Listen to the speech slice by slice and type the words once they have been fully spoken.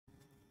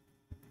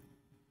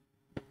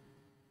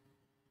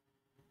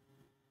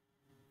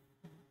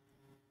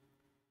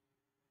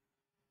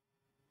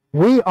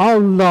We are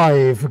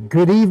live.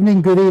 Good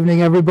evening,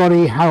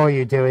 everybody. How are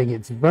you doing?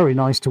 It's very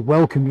nice to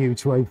welcome you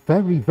to a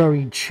very,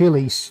 very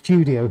chilly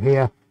studio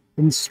here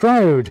in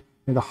Stroud,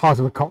 in the heart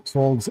of the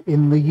Cotswolds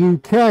in the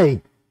UK.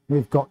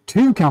 We've got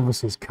two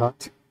canvases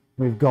cut,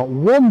 we've got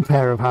one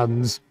pair of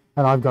hands,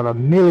 and I've got a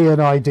million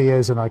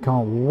ideas, and I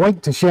can't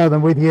wait to share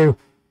them with you.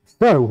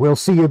 So we'll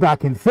see you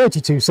back in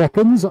 32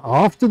 seconds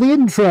after the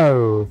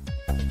intro.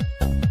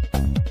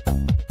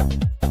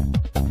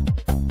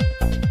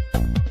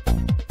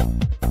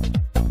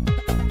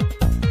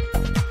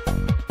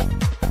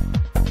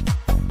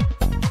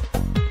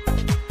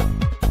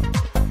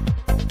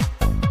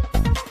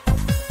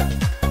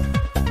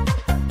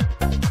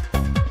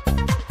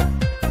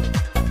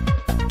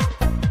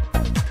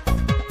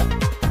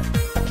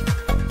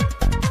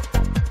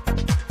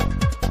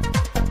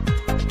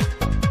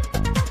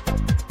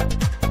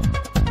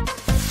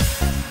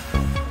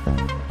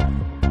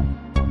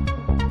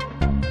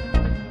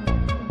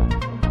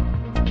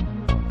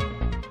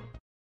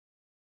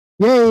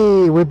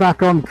 Yay, we're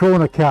back on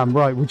corner cam.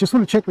 Right, we just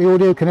want to check the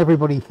audio. Can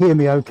everybody hear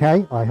me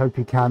okay? I hope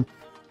you can.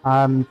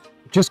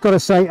 Just got to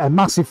say a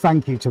massive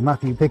thank you to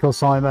Matthew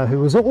Picklesheimer, who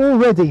was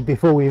already,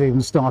 before we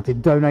even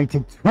started,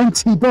 donated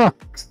 20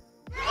 bucks.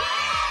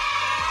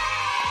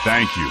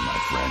 Thank you, my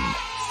friend.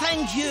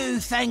 Thank you,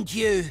 thank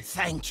you,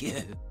 thank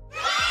you.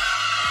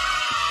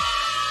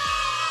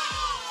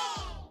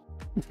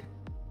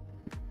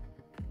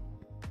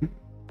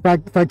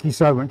 Thank you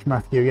so much,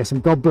 Matthew. Yes,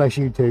 and God bless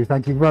you too.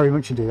 Thank you very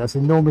much indeed. That's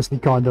enormously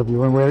kind of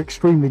you, and we're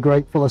extremely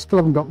grateful. I still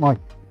haven't got my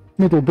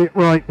middle bit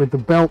right with the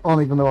belt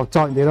on, even though I've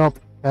tightened it up.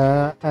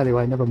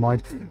 Anyway, never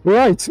mind.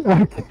 Right,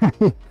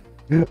 okay.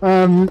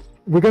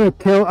 We're going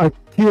to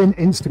cue in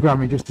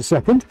Instagram in just a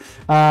second.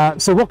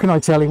 So what can I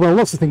tell you? Well,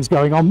 lots of things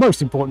going on.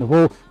 Most important of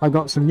all, I've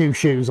got some new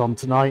shoes on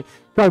tonight.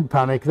 Don't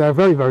panic. They're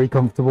very, very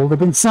comfortable. They've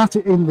been sat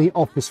in the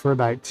office for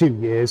about 2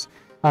 years.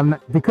 And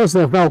because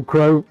they're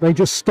Velcro, they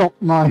just stop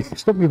me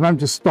from having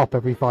to stop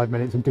every 5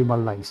 minutes and do my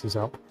laces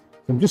up.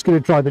 So I'm just going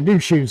to try the new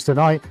shoes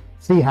tonight,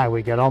 see how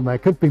we get on. There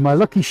could be my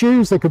lucky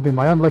shoes, they could be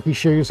my unlucky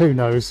shoes, who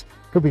knows?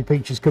 Could be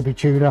peaches, could be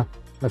tuna.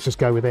 Let's just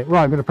go with it.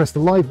 Right, I'm going to press the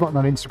live button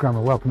on Instagram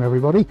and welcome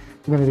everybody.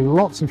 We're going to do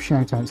lots of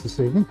shout outs this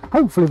evening.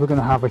 Hopefully we're going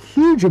to have a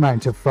huge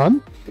amount of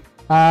fun.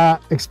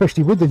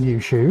 Especially with the new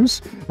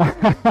shoes.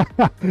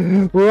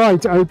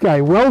 Right,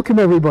 okay, welcome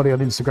everybody on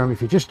Instagram.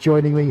 If you're just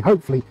joining me,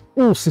 hopefully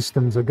all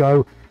systems are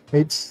go.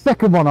 It's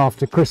second one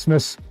after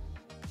Christmas,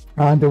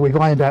 and we've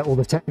ironed out all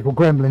the technical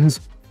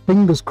gremlins.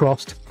 Fingers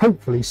crossed,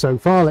 hopefully so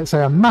far. Let's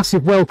say a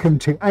massive welcome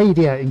to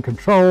Adia in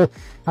control.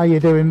 How you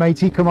doing,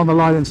 matey? Come on the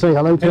line and say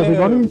hello to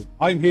everybody.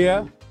 I'm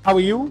here. How are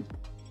you?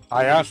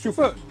 I asked you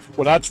first.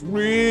 Well, that's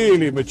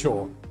really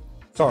mature.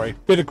 Sorry,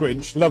 bit of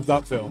Grinch. Love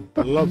that film.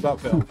 Love that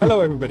film. Hello,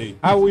 everybody.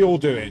 How are we all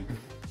doing?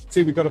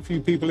 See, we've got a few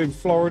people in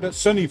Florida,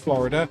 sunny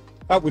Florida.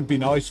 That would be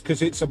nice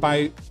because it's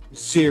about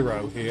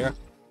 0 here,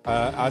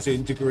 as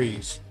in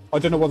degrees. I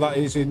don't know what that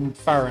is in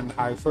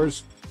Fahrenheit,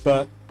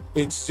 but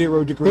it's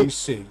 0 degrees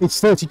C. It's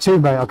 32,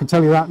 mate. I can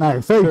tell you that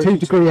now. 32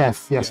 degree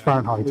F, yes, yeah.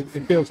 Fahrenheit.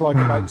 It feels like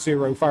about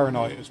 0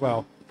 Fahrenheit as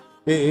well.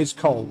 It is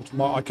cold.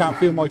 I can't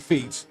feel my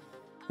feet.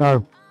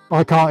 No,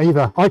 I can't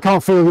either. I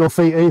can't feel your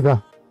feet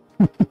either.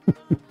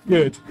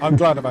 Good. I'm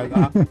glad about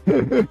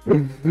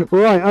that.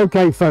 Right,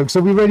 okay, folks.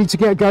 Are we ready to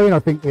get going? I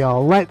think we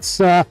are. Let's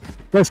go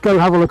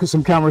have a look at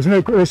some cameras.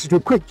 Let's do a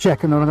quick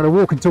check, and then I'm going to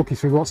walk and talk you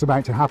through what's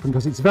about to happen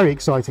because it's very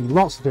exciting.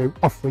 Lots to do.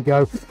 Off we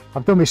go.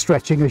 I've done my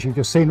stretching, as you've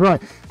just seen. Right,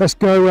 let's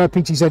go.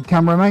 PTZ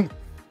camera, mate.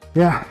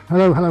 Yeah.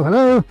 Hello, hello,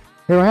 hello.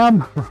 Here I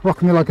am,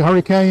 rocking me like a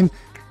hurricane.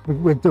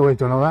 We've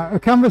done all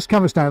that. Canvas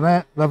down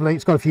there. Lovely.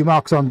 It's got a few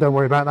marks on. Don't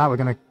worry about that. We're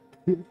going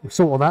to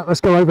sort all that.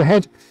 Let's go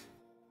overhead.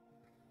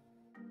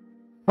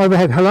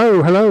 Overhead,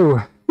 hello,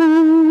 hello.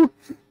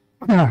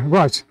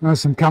 Right, there's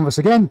some canvas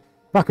again.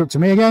 Back up to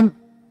me again.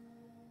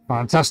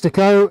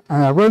 Fantastico.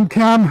 Roam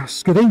cam,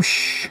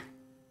 skadoosh.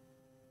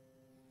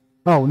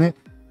 Oh, Nick,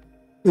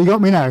 you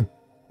got me now.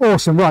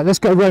 Awesome. Right, let's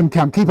go roam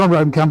cam. Keep on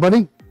roam cam,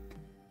 buddy.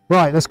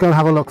 Right, let's go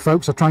have a look,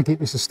 folks. I'll try and keep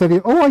this as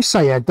steady. Oh, I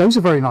say, Ed, those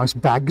are very nice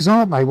bags,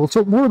 aren't they? We'll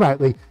talk more about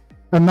the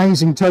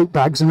amazing tote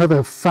bags and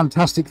other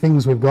fantastic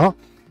things we've got.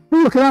 Oh,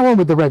 look at that one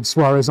with the red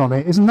Suarez on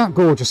it. Isn't that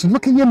gorgeous? And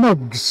look at your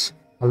mugs.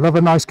 I love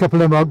a nice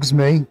couple of mugs,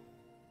 me.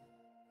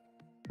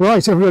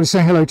 Right, everybody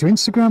say hello to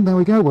Instagram. There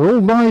we go. We're all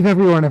live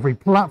everywhere on every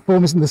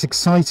platform. Isn't this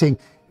exciting?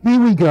 Here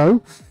we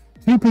go.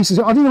 2 pieces.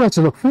 I don't know where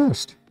to look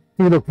first.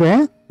 Do you look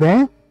there,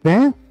 there,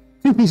 there?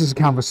 2 pieces of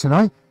canvas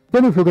tonight.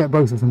 Don't know if we'll get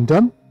both of them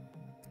done.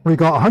 We've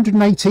got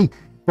 180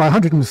 by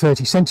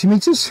 130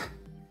 centimetres.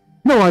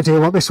 No idea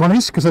what this one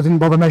is because I didn't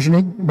bother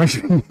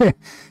measuring it.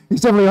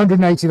 It's definitely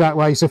 180 that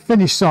way. So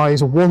finished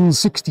size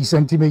 160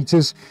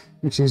 centimetres,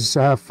 which is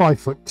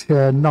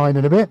 5'9"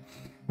 and a bit.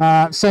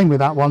 Same with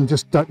that one,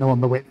 just don't know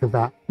on the width of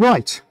that.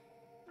 Right,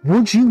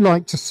 would you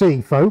like to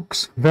see,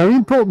 folks, very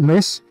important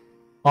this,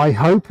 I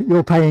hope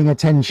you're paying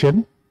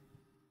attention,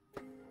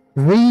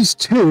 these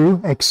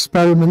 2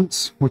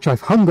 experiments which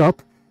I've hung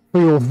up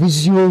for your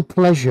visual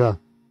pleasure.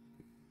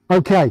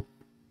 Okay.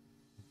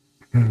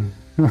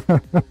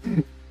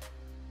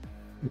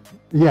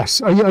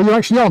 Yes. Are you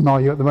actually on, are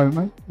you, at the moment,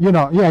 mate? You're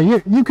not. Yeah,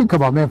 you can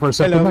come on there for a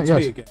second, Hello, mate. it's Yes.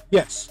 me again.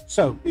 Yes.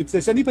 So, if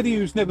there's anybody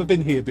who's never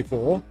been here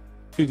before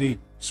to the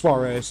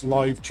Suarez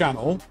live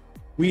channel,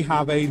 we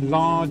have a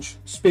large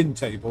spin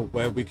table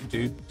where we can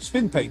do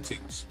spin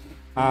paintings.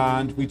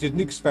 And we did an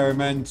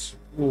experiment,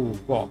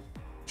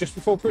 just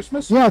before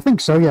Christmas? Yeah, I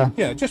think so, yeah.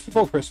 Yeah, just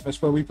before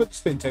Christmas, where we put the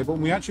spin table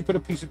and we actually put a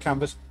piece of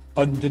canvas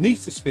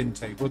underneath the spin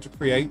table to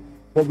create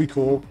what we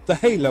call the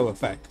halo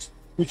effect,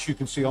 which you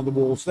can see on the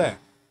walls there.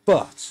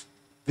 But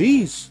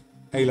these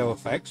halo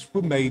effects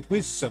were made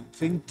with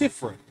something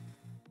different.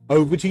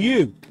 Over to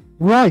you.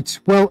 Right.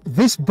 Well,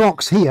 this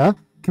box here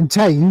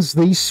contains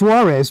the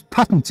Suarez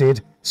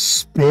patented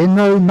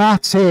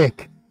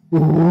Spin-O-Matic.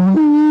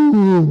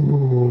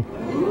 Ooh.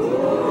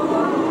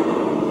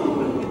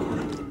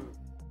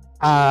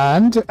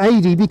 And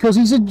AD, because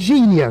he's a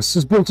genius,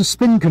 has built a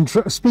speed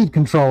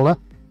controller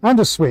and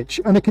a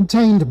switch and a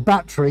contained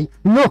battery.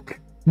 Look,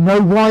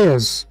 no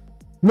wires.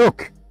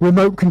 Look,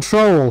 remote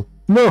control.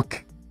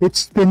 Look, it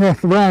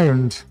spinneth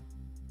round.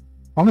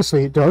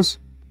 Honestly, it does.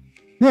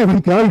 There we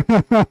go.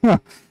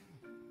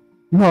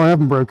 No, I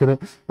haven't broken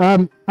it.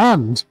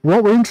 And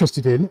what we're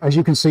interested in, as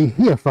you can see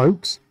here,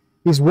 folks,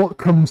 is what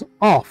comes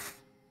off,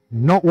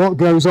 not what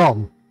goes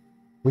on.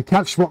 We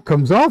catch what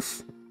comes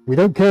off. We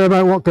don't care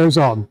about what goes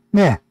on.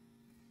 Yeah.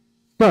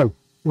 So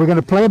we're going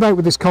to play about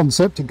with this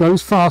concept. It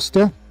goes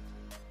faster.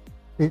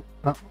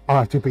 I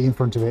have to be in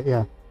front of it,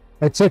 yeah,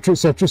 etc.,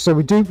 etc. So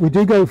we do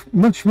go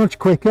much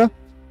quicker.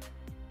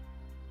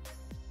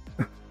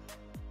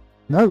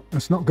 No,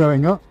 it's not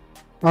going up.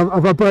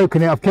 I've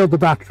broken it. I've killed the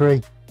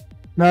battery.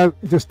 No,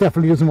 it just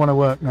definitely doesn't want to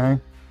work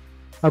now.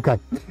 Okay.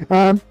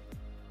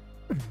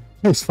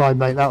 It's fine,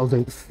 mate. That'll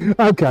do.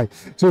 Okay.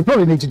 So we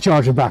probably need to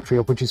charge the battery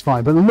up, which is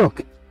fine. But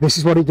look, this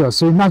is what it does.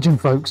 So imagine,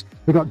 folks,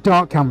 we've got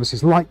dark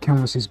canvases, light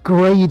canvases,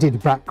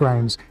 graded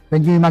backgrounds.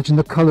 Then you imagine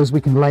the colours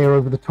we can layer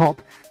over the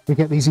top. We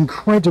get these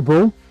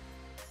incredible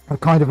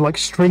kind of like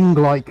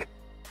string-like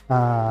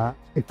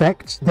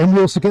effects. Then we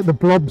also get the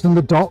blobs and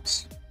the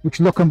dots, which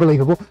look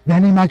unbelievable.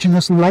 Then imagine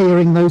us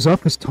layering those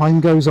up as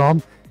time goes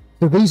on.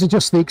 So these are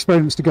just the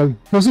experiments to go,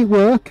 does it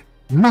work?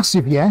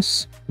 Massive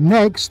yes.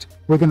 Next,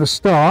 we're going to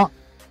start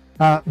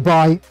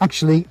by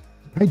actually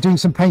doing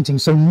some painting.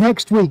 So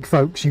next week,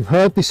 folks, you've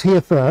heard this here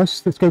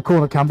first. Let's go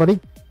corner cam, buddy.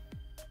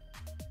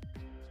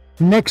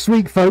 Next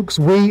week, folks,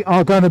 we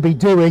are going to be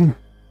doing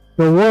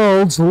the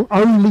world's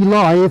only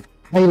live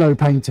halo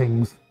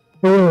paintings.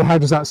 Oh, how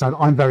does that sound?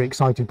 I'm very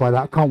excited by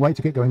that. Can't wait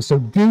to get going. So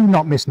do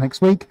not miss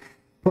next week.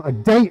 Put a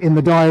date in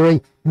the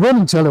diary. Run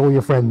and tell all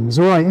your friends.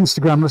 All right,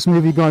 Instagram, let's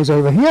move you guys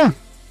over here.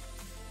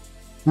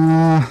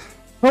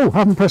 Oh,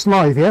 haven't pressed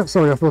live yet.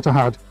 Sorry, I thought I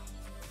had.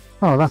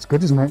 Oh, that's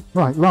good, isn't it?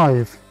 Right,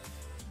 live.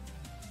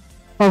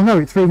 Oh, no,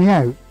 it threw me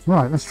out.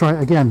 Right, let's try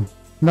it again.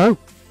 No,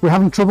 we're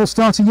having trouble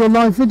starting your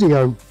live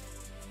video.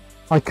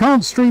 I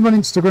can't stream on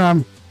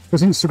Instagram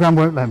because Instagram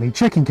won't let me.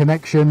 Checking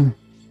connection.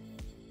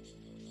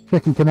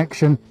 Checking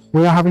connection.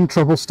 We are having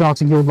trouble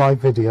starting your live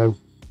video.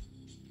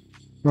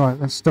 Right,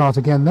 let's start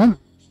again then.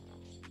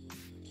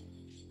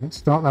 Let's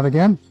start that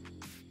again.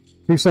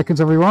 2 seconds,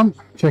 everyone.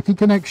 Checking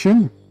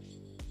connection.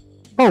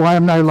 Oh, I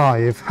am now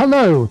live.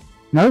 Hello.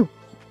 No,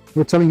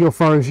 we're telling your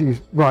followers.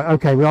 Right,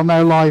 okay, we are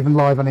now live on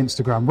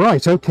Instagram.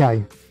 Right,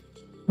 okay.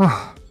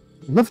 Oh,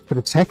 love a bit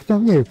of tech,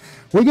 don't you?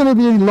 We're going to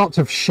be doing lots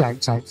of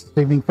shout outs this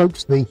evening,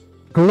 folks. The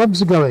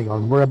gloves are going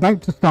on. We're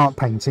about to start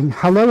painting.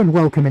 Hello and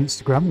welcome,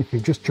 Instagram, if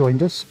you've just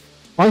joined us.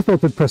 I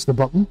thought I'd press the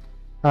button,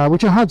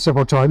 which I had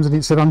several times, and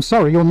it said, I'm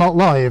sorry, you're not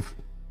live.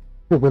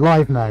 Well, we're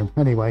live now,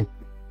 anyway.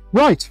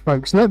 Right,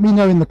 folks, let me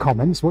know in the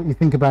comments what you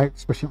think about,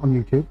 especially on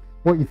YouTube,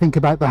 what you think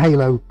about the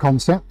Halo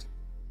concept.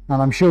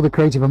 And I'm sure the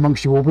creative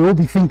amongst you will all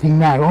be thinking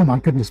now, oh my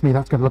goodness me,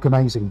 that's going to look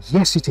amazing.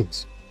 Yes, it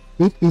is.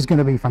 It is going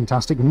to be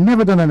fantastic. We've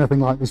never done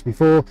anything like this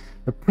before.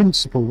 The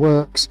principle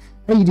works.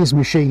 Adie's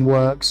machine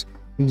works.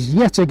 He's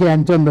yet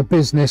again done the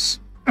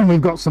business, and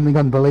we've got something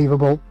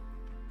unbelievable.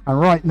 And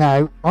right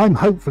now, I'm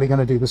hopefully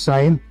going to do the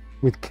same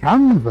with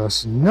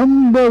canvas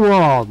number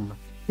 1.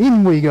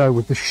 In we go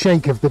with the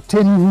shake of the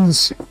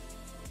tins.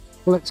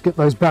 Let's get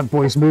those bad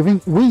boys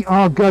moving. We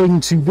are going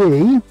to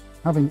be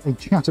having a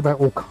chat about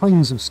all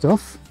kinds of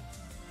stuff.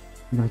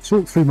 I'm going to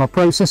talk through my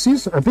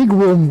processes. A big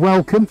warm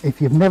welcome.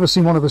 If you've never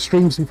seen one of the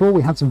streams before,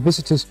 we had some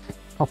visitors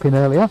pop in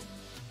earlier,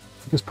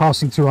 just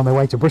passing through on their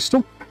way to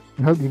Bristol.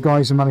 I hope you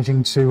guys are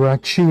managing to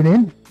tune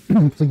in.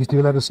 Please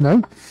do let us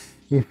know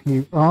if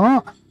you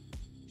are.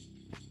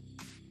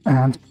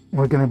 And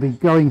we're going to be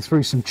going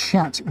through some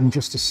chat in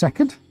just a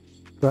second.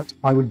 But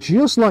I would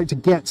just like to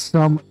get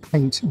some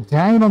paint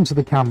down onto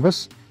the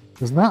canvas,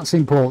 because that's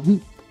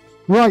important.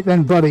 Right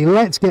then, buddy,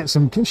 let's get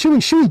some... Should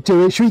we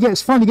do it? Should we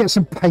finally get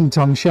some paint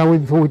on, shall we,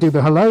 before we do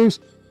the hellos?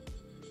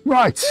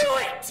 Right. Do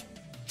it!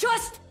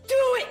 Just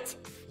do it!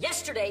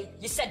 Yesterday,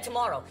 you said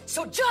tomorrow,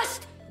 so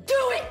just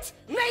do it!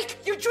 Make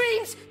your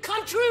dreams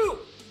come true!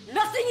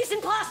 Nothing is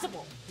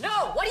impossible!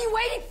 No, what are you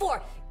waiting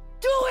for?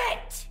 Do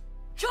it!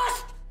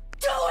 Just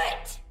do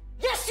it!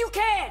 Yes, you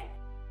can!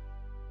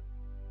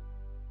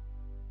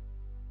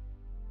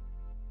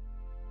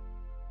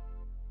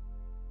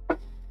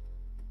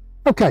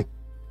 Okay.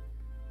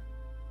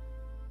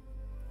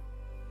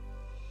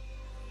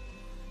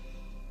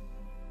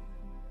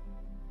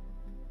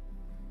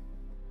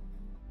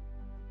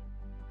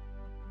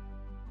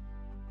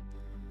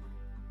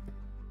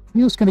 I'm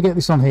just going to get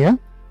this on here.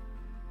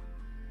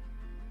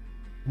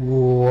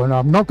 Oh, and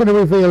I'm not going to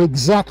reveal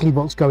exactly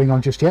what's going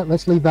on just yet.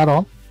 Let's leave that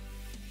on.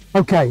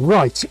 Okay,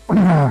 right.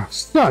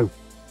 So,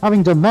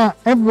 having done that,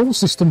 all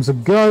systems a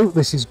go.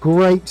 This is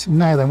great.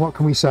 Now then, what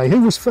can we say?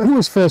 Who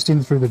was first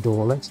in through the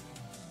door?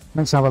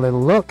 Let's have a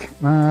little look.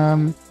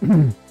 And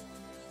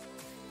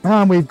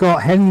we've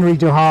got Henry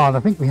Duhan. I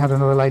think we had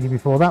another lady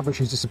before that, but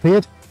she's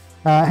disappeared.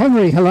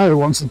 Henry, hello,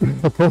 once again.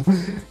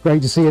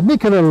 Great to see you.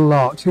 Nicola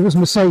Lott. It was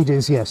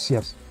Mercedes. Yes.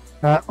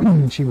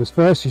 She was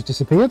first. She's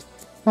disappeared.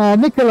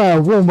 Nicola,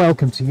 warm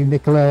welcome to you,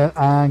 Nicola.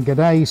 And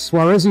g'day,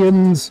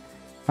 Suarezians.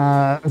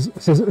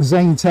 Says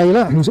Zane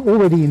Taylor, who's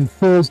already in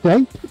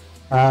Thursday,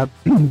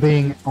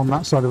 being on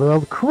that side of the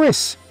world.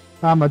 Chris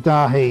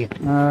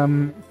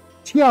Amadahi.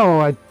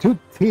 Ciao a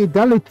tutti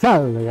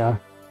dall'Italia.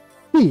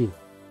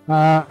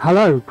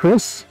 Hello,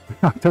 Chris.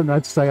 I don't know how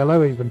to say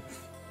hello even.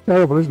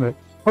 Terrible, isn't it?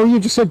 Oh, you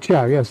just said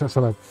ciao. Yes, that's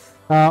hello.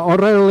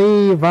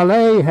 Aurelie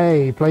Valet,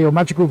 hey, play your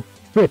magical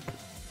trip.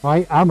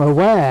 I am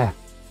aware.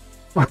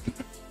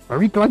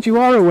 Very glad you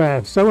are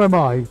aware. So am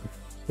I.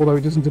 Although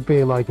it doesn't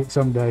appear like it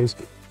some days.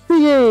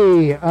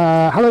 CE,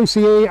 hello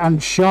CE and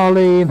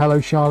Charlene. Hello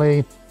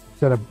Charlene.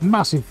 Said a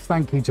massive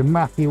thank you to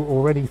Matthew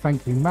already.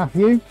 Thank you,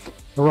 Matthew.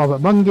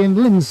 Robert Mungin,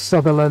 Lynn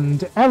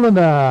Sutherland,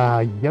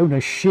 Eleanor,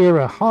 Jonas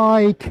Shearer,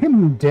 hi,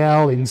 Kim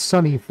Dell in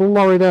sunny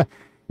Florida.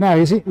 Now,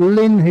 is it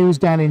Lynn who's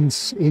down in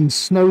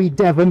snowy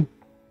Devon?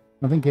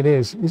 I think it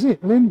is. Is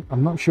it Lynn?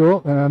 I'm not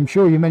sure. I'm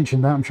sure you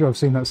mentioned that. I'm sure I've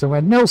seen that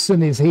somewhere.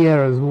 Nelson is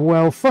here as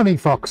well. Funny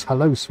Fox.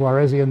 Hello,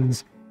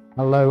 Suarezians.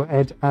 Hello,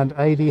 Ed and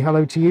Adi.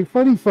 Hello to you,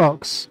 Funny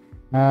Fox.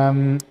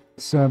 So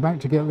back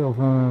to get a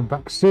little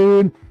back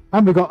soon.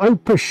 And we've got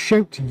Opa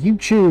Shout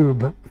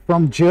YouTube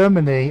from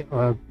Germany.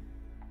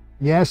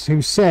 Yes,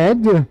 who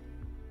said,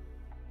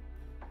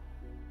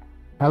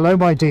 hello,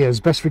 my dears.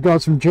 Best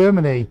regards from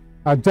Germany.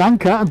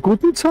 Danke and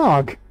guten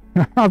Tag.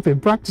 I've been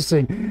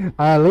practicing.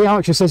 Lee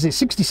Archer says it's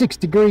 66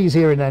 degrees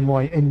here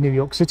in New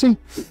York City.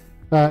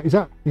 Is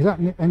that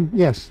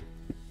yes,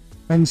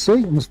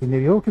 NC? It must be New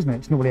York, isn't it?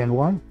 It's normally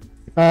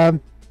NY.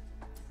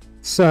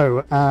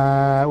 So,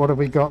 what have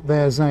we got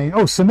there, Zane?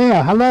 Oh,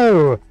 Samir,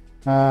 hello.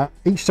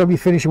 Each time you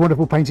finish a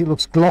wonderful paint, it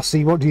looks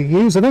glossy. What do you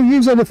use? I don't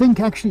use anything.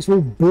 Actually, it's all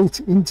built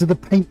into the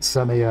paint,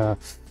 Samir.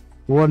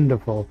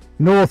 Wonderful.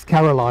 North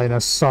Carolina.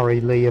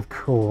 Sorry, Lee, of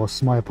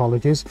course. My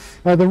apologies.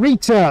 The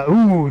Rita.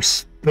 Ooh,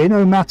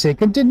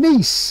 Spinomatic. And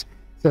Denise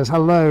says,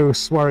 hello,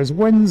 Suarez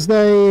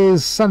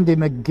Wednesdays. Sandy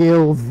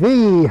McGill.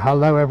 V.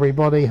 Hello,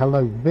 everybody.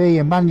 Hello, V.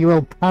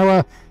 Emmanuel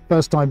Power.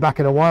 First time back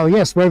in a while.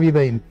 Yes, where have you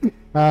been?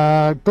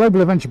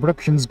 Global Adventure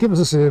Productions, give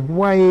us a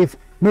wave.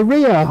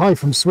 Maria, hi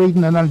from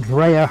Sweden, and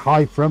Andrea,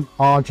 hi from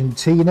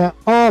Argentina.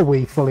 Are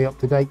we fully up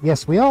to date?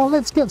 Yes, we are.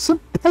 Let's get some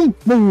paint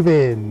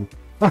moving.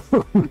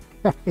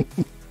 Okay.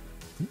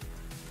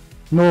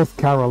 North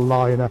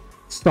Carolina.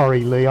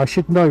 Sorry, Lee, I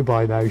should know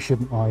by now,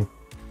 shouldn't I?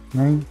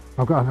 No?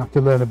 I've got to have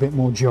to learn a bit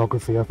more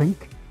geography, I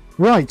think.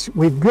 Right,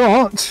 we've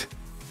got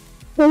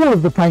all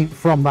of the paint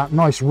from that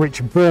nice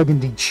rich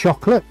burgundy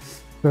chocolate.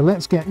 So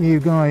let's get you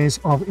guys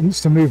of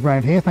Insta Move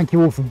around here. Thank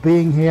you all for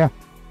being here.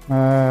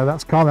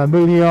 That's Carla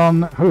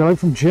Mulion. Hello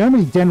from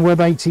Germany.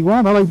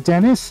 DenWeb81. Hello,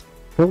 Dennis.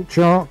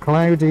 Filchart,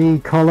 Cloudy,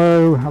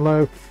 Colo.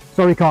 Hello.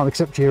 Sorry, can't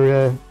accept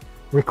your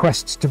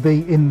requests to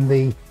be in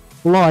the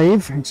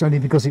live. It's only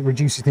because it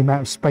reduces the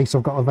amount of space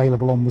I've got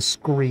available on the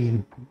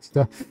screen.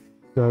 So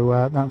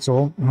that's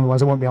all.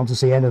 Otherwise, I won't be able to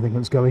see anything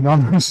that's going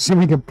on. So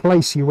we can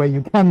place you where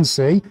you can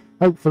see.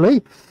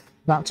 Hopefully,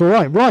 that's all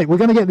right. Right, we're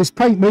going to get this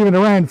paint moving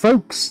around,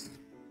 folks.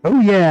 Oh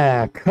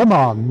yeah, come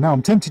on. Now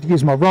I'm tempted to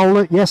use my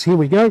roller. Yes, here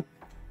we go.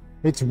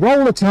 It's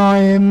roller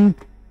time.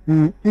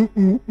 Oh,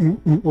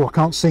 I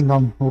can't sing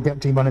on. We'll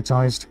get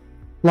demonetized.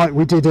 Like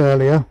we did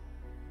earlier.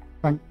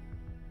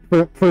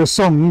 For a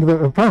song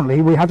that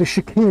apparently we had a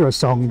Shakira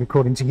song,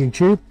 according to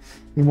YouTube,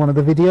 in one of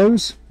the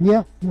videos.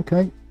 Yeah,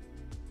 okay.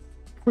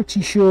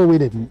 Pretty sure we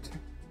didn't.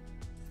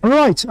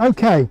 Alright,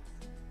 okay.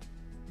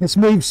 Let's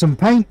move some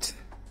paint.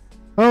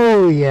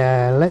 Oh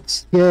yeah,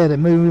 let's get it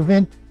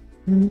moving.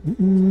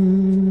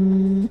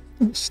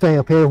 Stay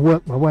up here,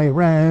 work my way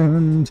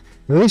around.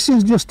 This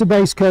is just a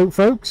base coat,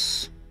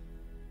 folks.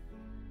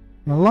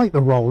 I like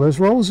the rollers.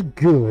 Rollers are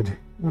good.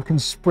 I can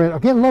spread. I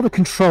get a lot of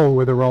control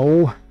with a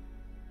roller.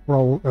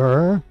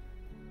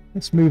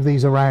 Let's move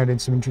these around in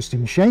some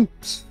interesting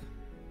shapes.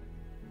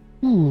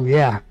 Ooh,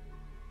 yeah.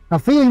 I'm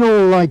feeling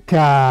all like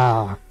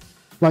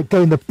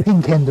going the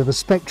pink end of the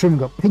spectrum.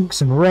 Got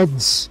pinks and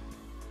reds.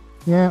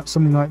 Yeah,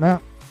 something like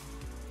that.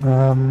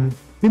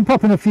 Been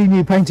popping a few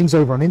new paintings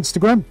over on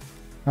Instagram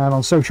and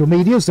on social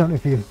medias. Don't know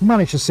if you've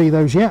managed to see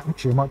those yet.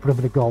 Actually, I might put a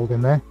bit of gold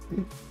in there.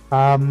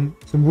 Some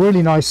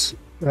really nice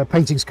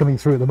paintings coming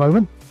through at the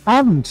moment.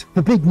 And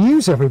the big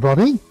news,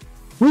 everybody,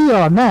 we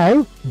are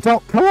now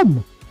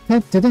 .com. Da,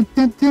 da, da,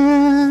 da,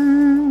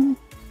 da.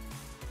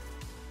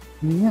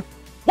 Yeah.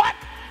 What?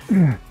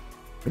 Yes.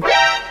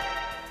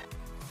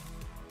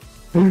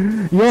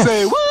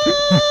 Say what?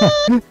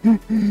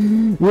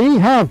 We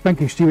have,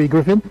 thank you Stewie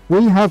Griffin,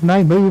 we have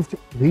now moved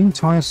the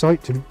entire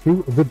site to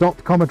the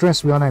 .com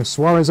address. We are now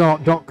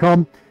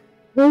suarezart.com.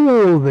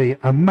 All the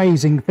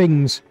amazing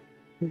things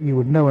that you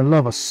would know and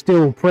love are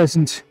still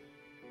present.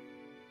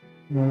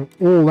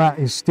 All that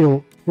is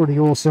still pretty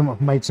awesome.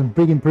 I've made some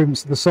big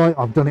improvements to the site.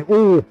 I've done it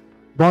all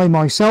by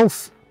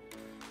myself.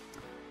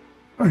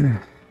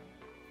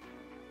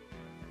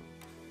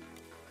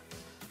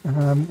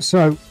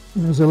 So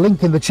there's a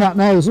link in the chat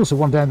now. There's also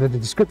one down in the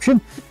description.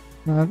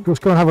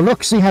 Just go and have a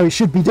look, see how it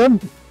should be done.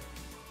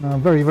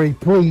 I'm very, very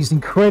pleased,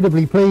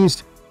 incredibly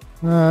pleased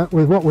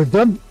with what we've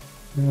done.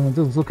 It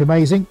does look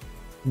amazing.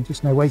 I'm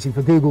just now waiting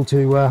for Google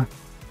to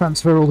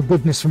transfer all the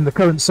goodness from the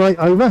current site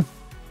over.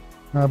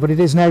 But it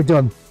is now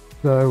done.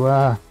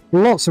 So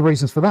lots of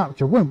reasons for that,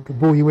 which I won't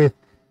bore you with,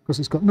 because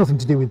it's got nothing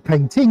to do with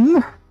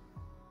painting.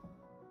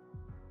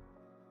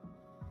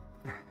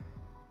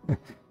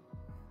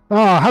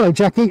 Hello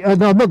Jackie.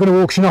 No, I'm not going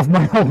to auction off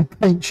my old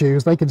paint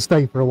shoes. They can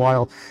stay for a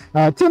while.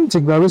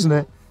 Tempting though, isn't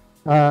it?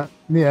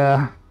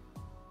 Yeah.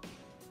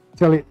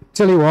 Tell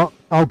you what,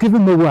 I'll give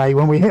them away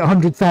when we hit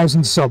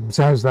 100,000 subs.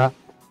 How's that?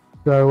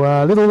 So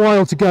a little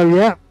while to go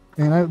yet.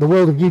 You know, the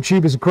world of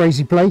YouTube is a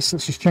crazy place.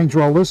 Let's just change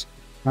rollers.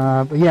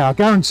 But yeah, I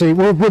guarantee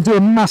we'll do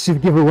a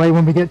massive giveaway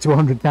when we get to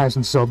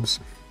 100,000 subs.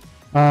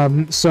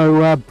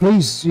 So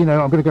please, you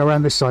know, I'm going to go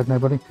around this side now,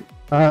 buddy.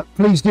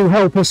 Please do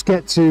help us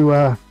get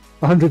to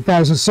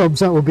 100,000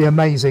 subs. That would be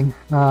amazing.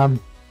 Yeah,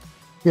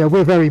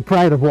 we're very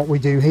proud of what we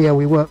do here.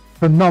 We work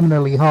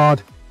phenomenally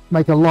hard,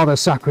 make a lot of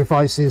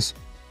sacrifices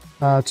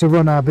to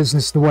run our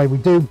business the way we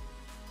do.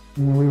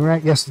 We were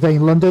out yesterday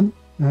in London,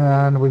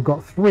 and we've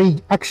got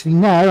actually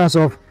now, as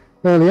of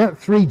earlier,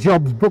 3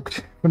 jobs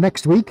booked for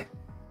next week,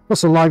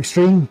 plus a live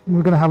stream.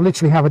 We're going to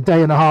literally have a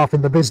day and a half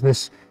in the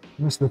business.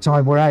 The rest of the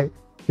time we're out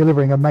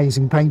delivering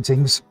amazing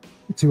paintings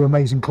to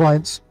amazing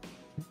clients,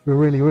 which we're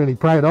really, really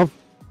proud of.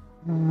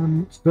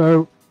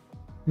 So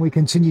we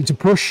continue to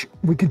push,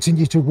 we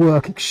continue to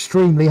work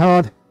extremely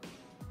hard,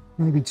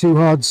 maybe too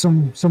hard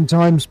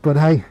sometimes, but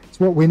hey, it's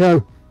what we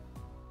know.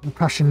 The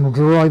passion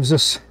drives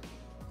us,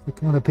 the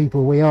kind of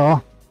people we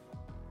are,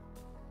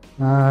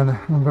 and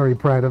I'm very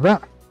proud of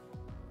that.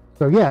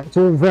 So yeah, it's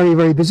all very,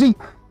 very busy,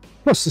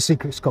 plus the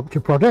secret sculpture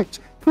project,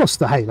 plus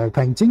the Halo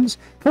paintings,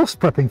 plus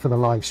prepping for the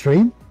live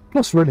stream,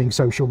 plus running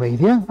social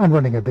media and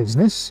running a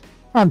business,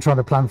 and trying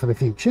to plan for the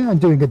future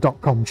and doing a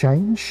 .com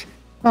change.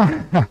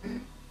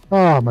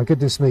 Oh my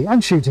goodness me,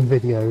 and shooting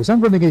videos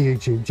and running a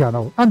YouTube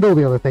channel and all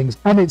the other things,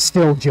 and it's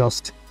still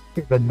just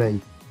him and me.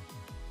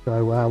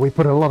 So we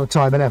put a lot of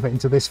time and effort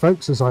into this,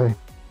 folks, as I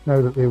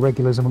know that the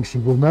regulars amongst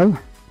you will know,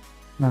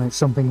 and it's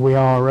something we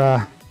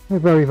are we're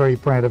very, very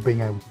proud of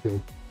being able to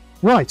do.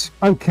 Right,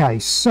 okay,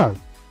 so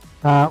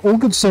all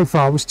good so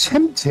far. I was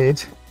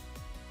tempted.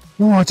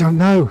 Oh, I don't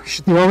know,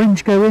 should the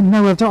orange go in?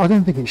 No, I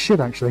don't think it should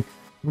actually.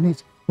 We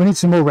need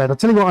some more red. I'll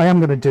tell you what I am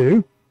going to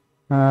do.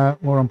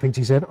 More on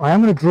PTZ. I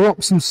am going to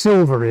drop some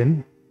silver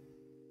in,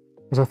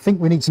 because I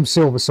think we need some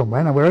silver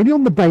somewhere. Now, we're only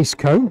on the base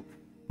coat,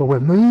 but we're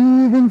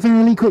moving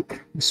fairly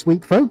quick,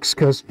 sweet folks,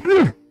 because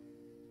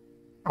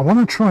I want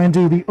to try and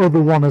do the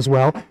other one as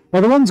well. The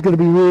other one's going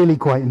to be really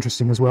quite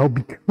interesting as well,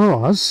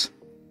 because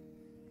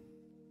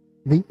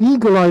the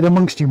eagle-eyed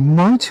amongst you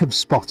might have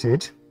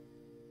spotted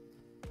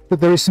that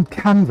there is some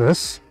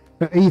canvas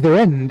at either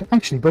end.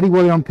 Actually, buddy,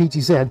 while you're on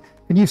PTZ,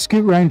 can you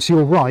scoot round to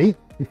your right,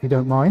 if you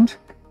don't mind?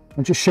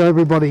 And just show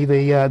everybody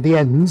the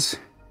ends.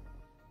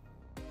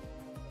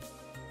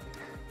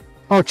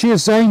 Oh,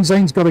 cheers, Zane.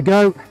 Zane's got to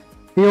go.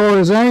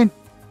 Fiora, Zane.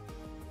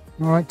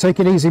 All right, take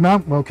it easy,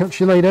 man. We'll catch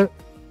you later.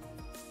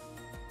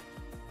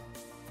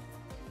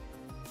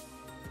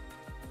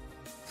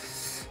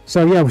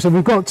 So yeah, so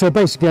we've got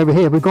basically over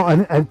here, we've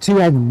got 2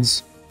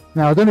 ends.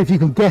 Now, I don't know if you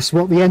can guess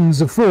what the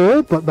ends are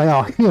for, but they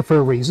are here for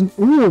a reason.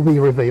 All will be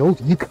revealed.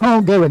 You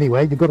can't go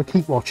anywhere. You've got to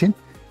keep watching.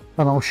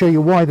 And I'll show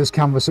you why there's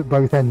canvas at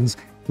both ends.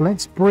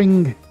 Let's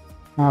bring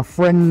our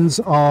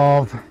friends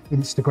of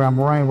Instagram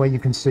around where you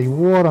can see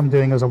what I'm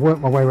doing as I work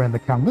my way around the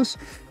canvas.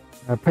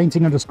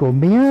 Painting _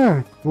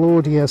 Mia,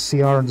 Claudia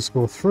CR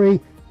 _3,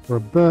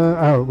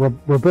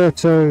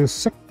 Roberto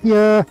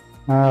Secchia,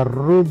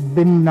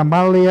 Rubin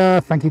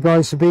Amalia. Thank you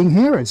guys for being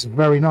here. It's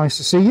very nice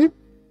to see you.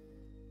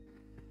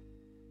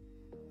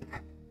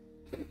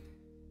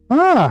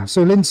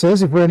 So Lynn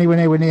says if we're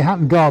anywhere near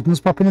Hatton Gardens,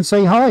 pop in and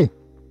say hi.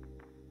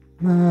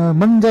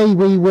 Monday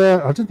we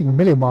were, I don't think a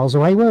million miles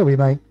away, were we,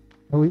 mate?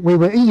 We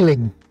were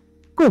Ealing.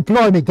 Good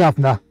blimey,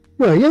 Governor.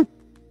 Were you?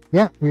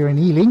 Yeah, we were in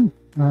Ealing.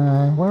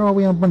 Where are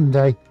we on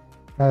Monday?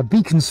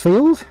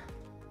 Beaconsfield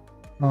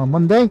on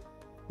Monday.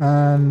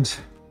 And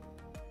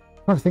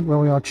I'm trying to think where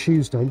we are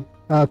Tuesday.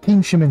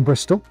 Keynsham in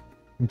Bristol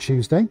on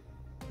Tuesday.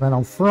 Then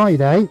on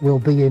Friday we'll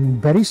be in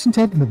Bury St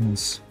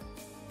Edmunds.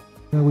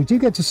 We do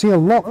get to see a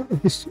lot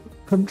of this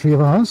country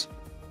of ours,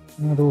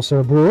 and also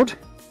abroad.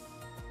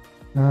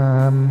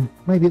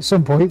 Maybe at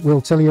some point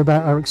we'll tell you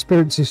about our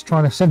experiences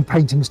trying to send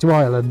paintings to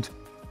Ireland.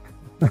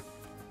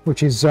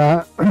 which is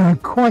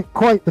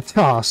quite the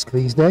task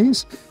these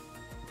days.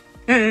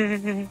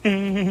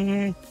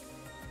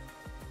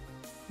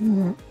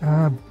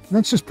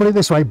 Let's just put it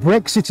this way: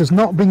 Brexit has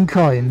not been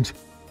kind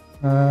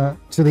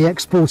to the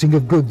exporting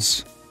of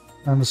goods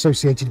and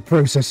associated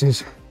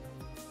processes.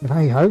 But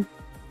hey ho.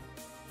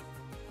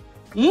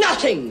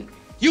 Nothing!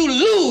 You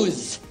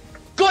lose!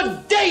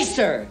 Good day,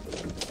 sir!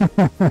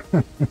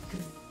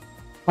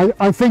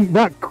 I think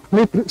that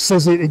clip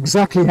says it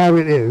exactly how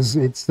it is.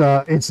 It's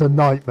a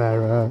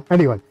nightmare.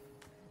 Anyway,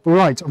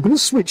 right, I'm going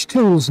to switch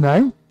tools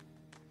now.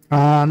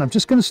 And I'm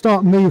just going to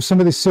start move some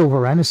of this silver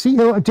around and see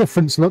how a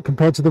difference look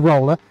compared to the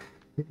roller.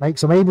 It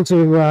makes I'm able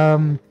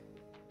to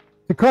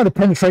kind of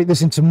penetrate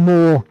this into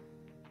more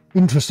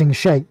interesting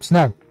shapes.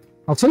 Now,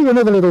 I'll tell you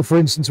another little, for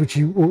instance, which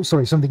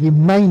something you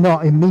may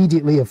not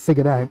immediately have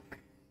figured out.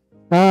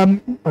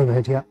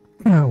 Overhead, yeah.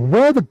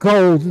 Where the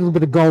gold, a little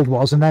bit of gold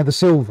was, and now the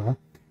silver,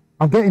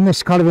 I'm getting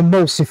this kind of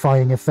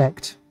emulsifying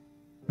effect.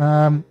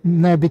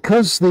 Now,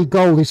 because the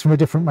gold is from a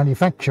different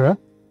manufacturer,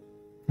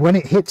 when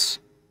it hits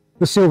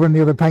the silver and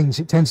the other paints,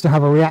 it tends to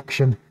have a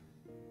reaction,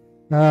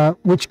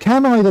 which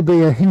can either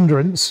be a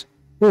hindrance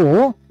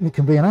or it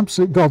can be an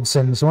absolute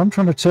godsend. So I'm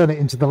trying to turn it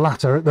into the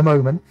latter at the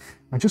moment.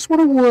 I just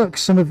want to work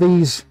some of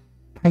these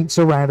paints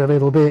around a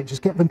little bit,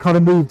 just get them kind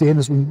of moved in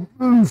as we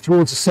move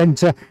towards the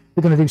center.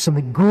 We're going to do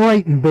something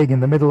great and big in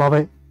the middle of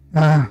it.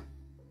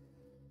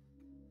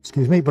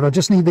 Excuse me, but I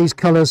just need these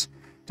colors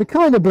to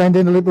kind of blend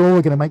in a little bit more.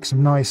 We're going to make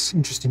some nice,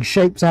 interesting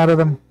shapes out of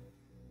them.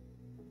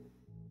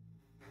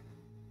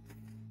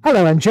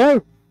 Hello,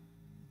 Enjo.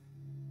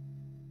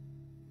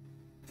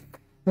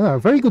 Oh,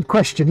 very good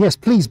question. Yes,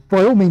 please,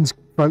 by all means,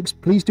 folks,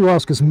 please do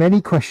ask as many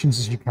questions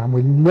as you can.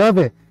 We love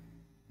it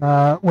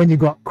when you've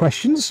got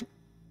questions.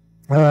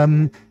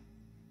 John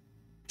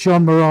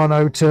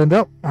Morano turned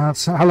up.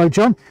 Hello,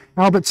 John.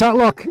 Albert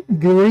Tatlock,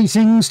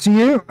 greetings to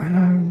you.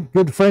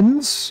 Good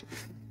friends.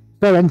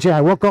 So,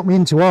 Enjo, what got me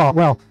into art?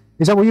 Well,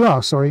 is that what you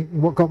asked? Sorry,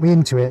 what got me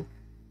into it?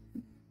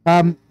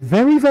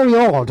 Very, very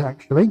odd,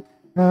 actually.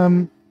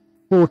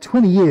 For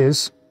 20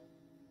 years,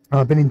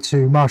 I've been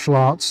into martial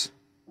arts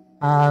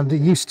and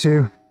used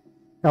to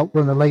help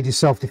run a ladies'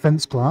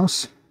 self-defense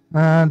class.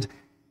 And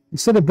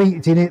instead of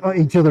beating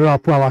each other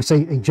up, well, I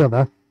say each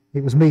other,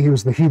 it was me who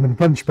was the human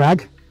punch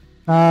bag.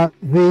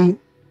 The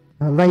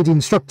lady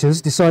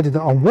instructors decided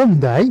that on one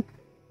day,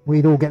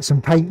 we'd all get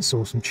some paints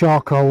or some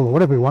charcoal or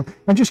whatever we want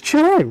and just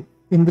chill out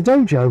in the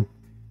dojo.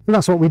 So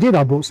that's what we did.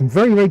 I bought some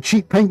very, very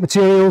cheap paint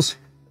materials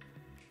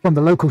from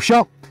the local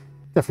shop.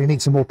 Definitely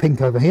need some more pink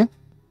over here.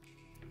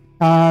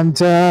 And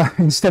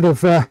instead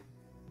of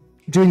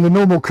doing the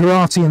normal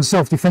karate and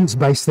self-defense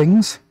based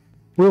things,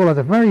 we all had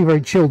a very, very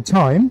chilled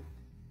time.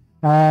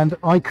 And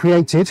I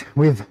created,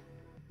 with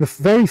the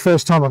very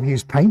first time I've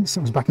used paints,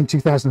 it was back in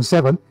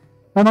 2007,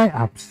 and I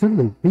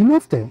absolutely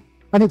loved it.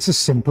 And it's as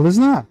simple as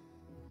that.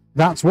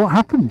 That's what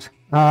happened.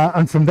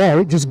 And from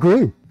there, it just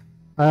grew.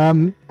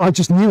 I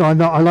just knew I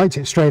liked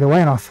it straight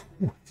away, and I thought,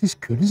 oh, this is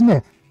good, isn't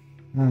it?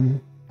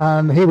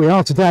 And here we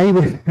are today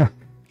with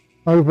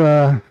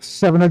over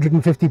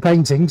 750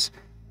 paintings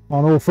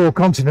on all 4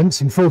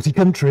 continents in 40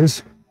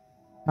 countries,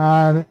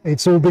 and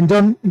it's all been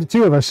done, the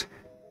 2 of us.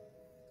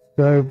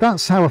 So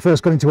that's how I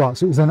first got into art.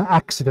 So it was an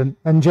accident.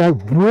 And Joe,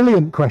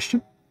 brilliant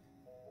question,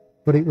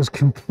 but it was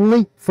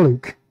complete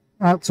fluke.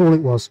 That's all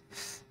it was.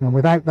 And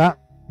without that,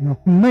 I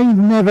may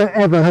never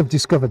ever have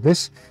discovered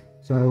this.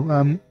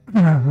 So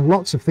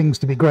lots of things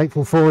to be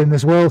grateful for in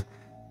this world,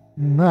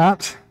 and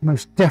that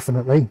most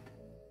definitely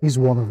is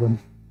one of them.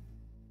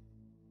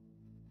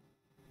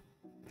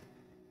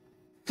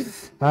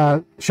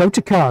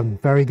 Shotokan,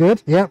 very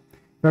good. Yeah,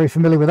 very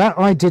familiar with that.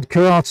 I did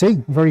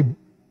karate, very,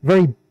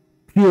 very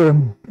pure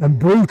and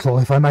brutal,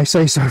 if I may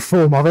say so,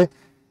 form of it,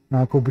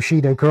 called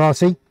Bushido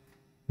Karate.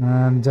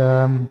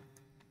 And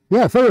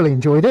yeah, thoroughly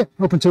enjoyed it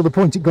up until the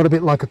point it got a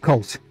bit like a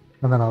cult,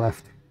 and then I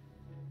left.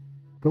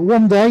 But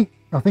one day,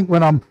 I think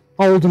when I'm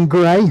old and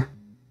grey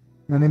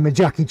and in my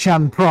Jackie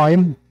Chan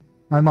prime,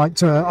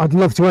 I'd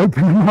love to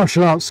open a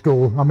martial arts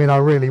school. I mean, I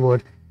really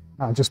would.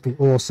 That'd just be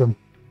awesome.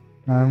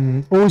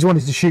 Always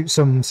wanted to shoot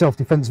some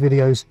self-defense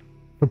videos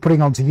for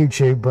putting onto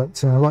YouTube,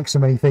 but like so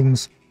many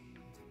things,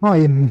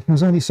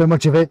 there's only so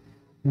much of it,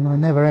 and I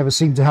never ever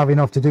seem to have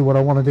enough to do what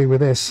I want to do with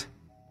this,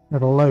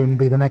 let alone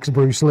be the next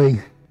Bruce Lee.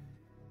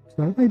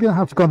 So maybe I'll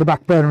have to go on the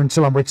back burner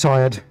until I'm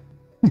retired.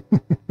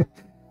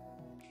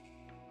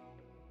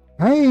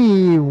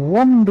 Hey,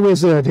 Wand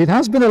Wizard, it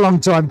has been a long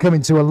time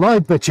coming to a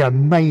live, but you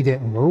made it,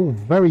 and we're all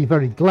very,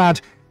 very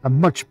glad and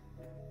much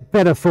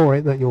better for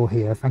it that you're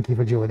here. Thank you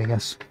for joining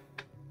us.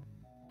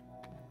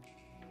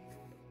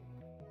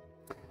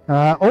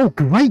 Oh,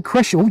 great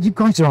question. Oh, you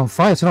guys are on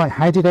fire tonight.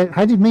 How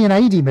did me and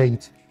Adi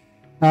meet?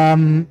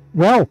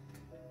 Well,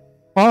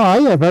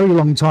 a very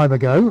long time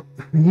ago,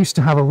 used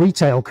to have a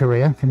retail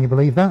career. Can you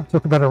believe that?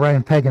 Talk about a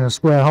round peg in a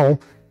square hole.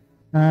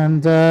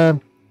 And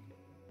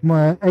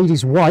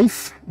Adi's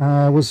wife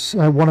was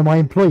one of my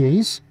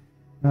employees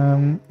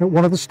at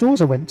one of the stores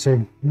I went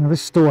to.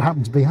 This store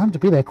happened to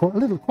be there quite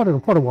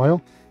a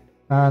while.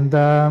 And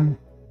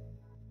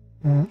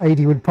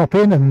AD would pop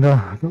in and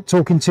got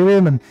talking to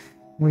him, and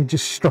we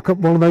just struck up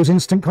one of those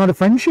instant kind of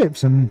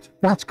friendships, and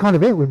that's kind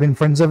of it. We've been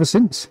friends ever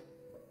since.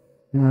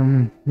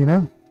 You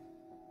know,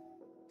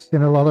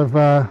 seen a lot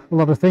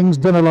of things,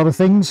 done a lot of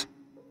things,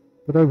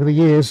 but over the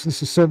years,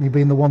 this has certainly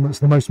been the one that's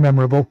the most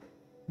memorable.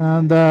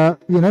 And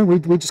you know,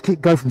 we just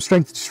keep going from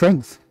strength to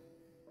strength.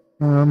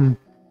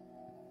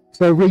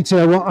 So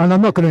Rita, and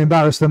I'm not going to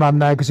embarrass the man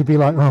now because he'd be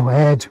like, "Oh,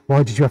 Ed,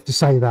 why did you have to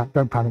say that?"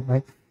 Don't panic,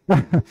 mate.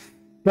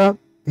 But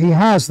he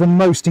has the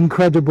most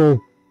incredible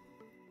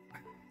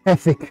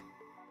ethic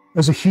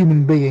as a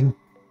human being,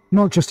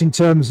 not just in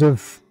terms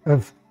of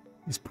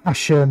his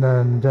passion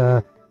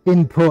and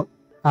input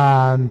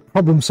and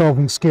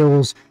problem-solving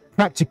skills,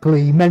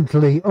 practically,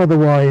 mentally,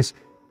 otherwise,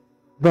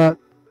 but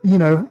you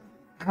know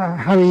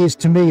how he is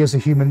to me as a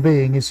human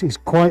being is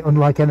quite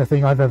unlike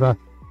anything I've ever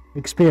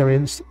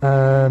experienced.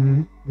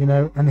 You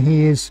know, and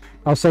he is,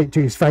 I'll say it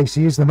to his face,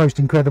 he is the most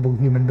incredible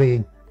human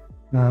being,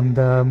 and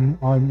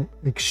I'm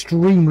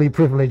extremely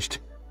privileged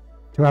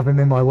to have him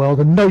in my world.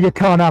 And no, you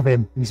can't have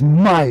him, he's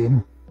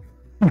mine.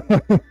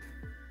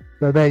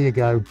 So there you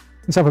go.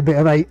 Let's have a bit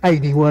of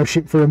AD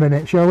worship for a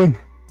minute, shall we?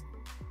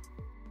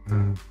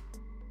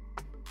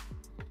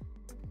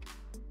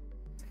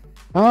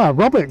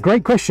 Robert,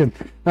 great question.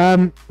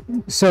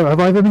 So have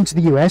I ever been to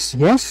the US?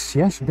 Yes,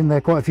 I've been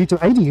there quite a few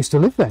times. AD used to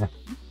live there.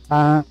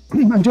 And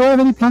do I have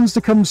any plans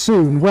to come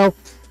soon? Well,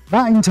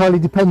 that entirely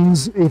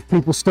depends if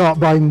people start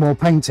buying more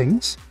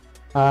paintings.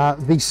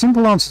 The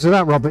simple answer to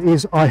that, Robert,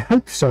 is I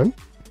hope so.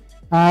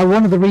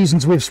 One of the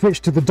reasons we've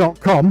switched to the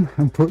 .com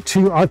and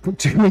I put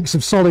 2 weeks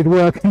of solid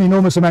work and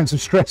enormous amounts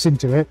of stress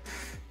into it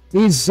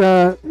is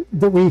that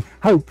we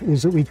hope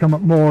is that we come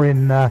up more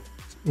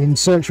in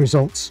search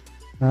results,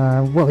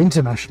 well,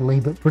 internationally,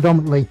 but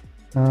predominantly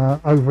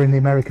over in the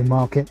American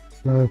market.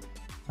 So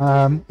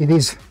it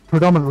is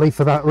predominantly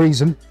for that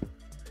reason,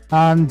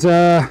 and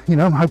you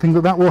know, I'm hoping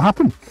that will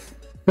happen.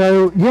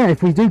 So yeah,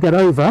 if we do get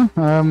over,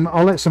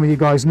 I'll let some of you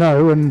guys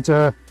know, and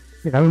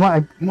you know, we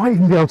might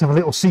even be able to have a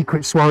little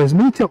secret Suarez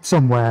meetup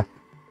somewhere,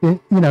 you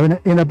know,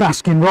 in a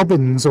Baskin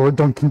Robbins or a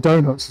Dunkin'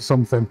 Donuts or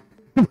something.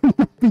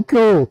 That'd be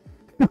cool.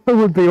 That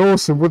would be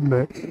awesome, wouldn't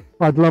it?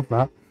 I'd love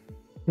that.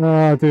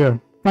 Oh dear.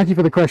 Thank you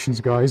for the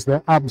questions, guys.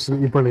 They're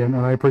absolutely brilliant,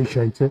 and I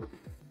appreciate it.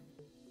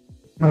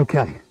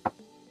 Okay.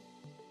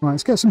 Right,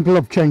 let's get some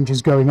glove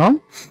changes going on,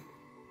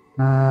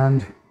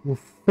 and we'll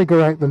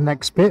figure out the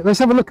next bit. Let's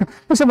have a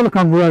look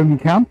on Roam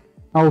Cam.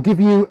 I'll give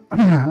you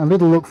a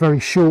little look very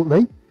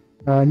shortly.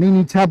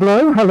 Nini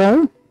Tableau,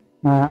 hello.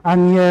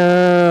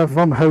 Anya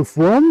von Hof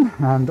 1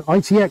 and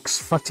ITX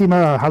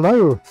Fatima,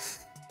 hello.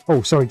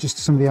 Oh, sorry, just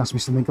somebody asked me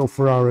something. Oh,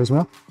 Ferrara as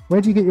well.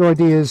 Where do you get your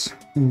ideas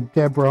in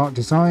Deborah Art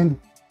Design?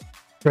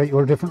 Create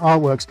your different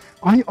artworks.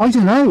 I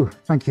don't know.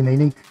 Thank you,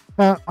 Nini.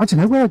 I don't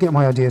know where I get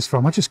my ideas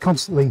from. I just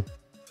constantly,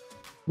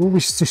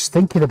 always just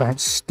thinking about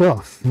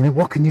stuff. You know,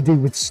 what can you do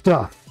with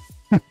stuff?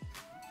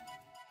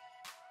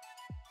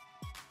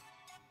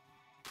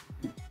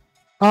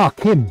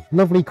 Kim,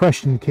 lovely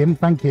question, Kim.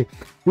 Thank you.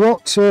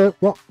 What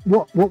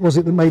was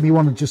it that made me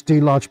want to just do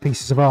large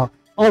pieces of art?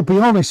 I'll be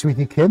honest with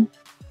you, Kim.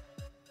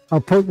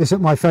 I'll put this at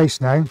my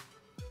face now,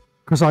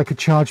 because I could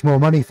charge more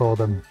money for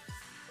them.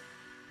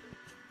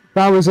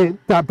 That was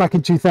it. That back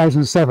in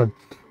 2007.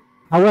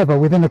 However,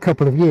 within a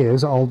couple of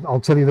years,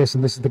 I'll tell you this,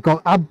 and this is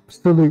the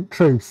absolute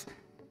truth.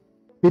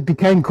 It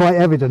became quite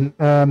evident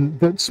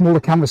that smaller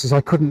canvases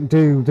I couldn't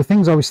do. The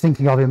things I was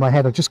thinking of in my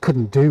head, I just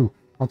couldn't do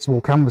on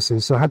small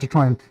canvases. So I had to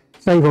try and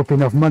save up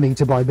enough money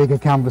to buy bigger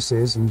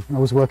canvases, and I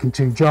was working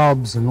 2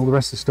 jobs and all the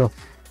rest of the stuff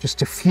just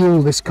to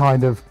fuel this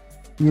kind of,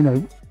 you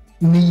know,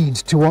 need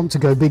to want to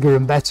go bigger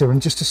and better,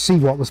 and just to see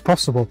what was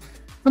possible.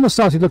 And I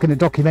started looking at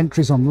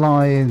documentaries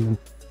online and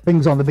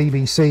things on the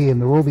BBC, and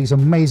there were all these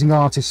amazing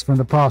artists from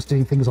the past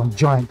doing things on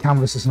giant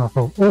canvases, and I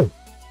thought, oh,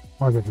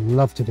 I would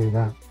love to do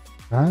that.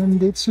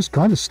 And it's just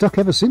kind of stuck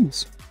ever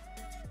since.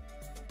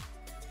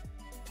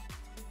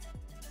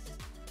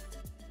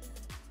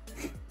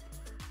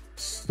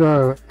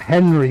 So,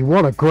 Henry,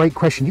 what a great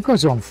question. You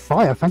guys are on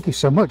fire. Thank you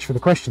so much for the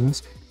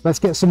questions. Let's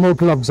get some more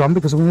gloves on,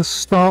 because I'm going to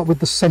start with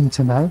the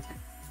centre now.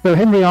 So,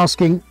 Henry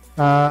asking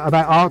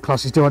about art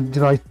classes.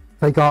 Did I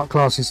take art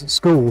classes at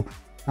school?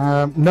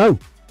 No,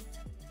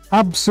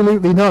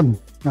 absolutely none.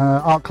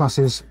 Art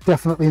classes,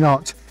 definitely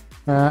not.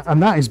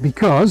 And that is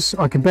because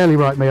I can barely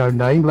write my own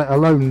name, let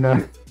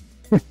alone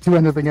do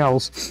anything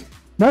else.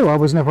 No, I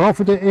was never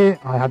offered it.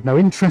 I had no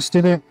interest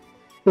in it.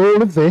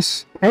 All of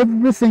this,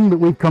 everything that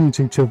we've come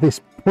to this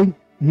point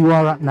you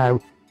are at now,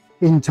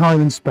 in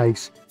time and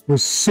space,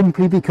 was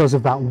simply because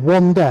of that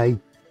one day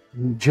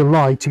in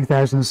July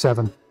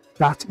 2007.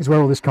 That is where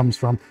all this comes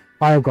from.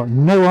 I have got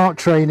no art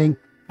training,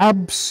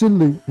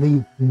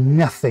 absolutely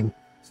nothing.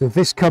 So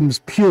this comes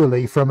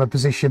purely from a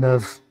position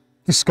of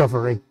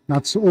discovery.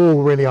 That's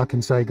all really I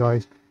can say,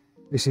 guys.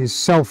 This is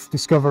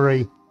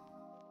self-discovery,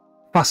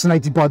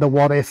 fascinated by the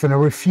what if, and a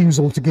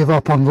refusal to give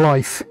up on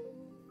life.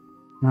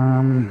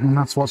 And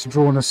that's what's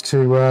drawn us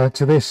to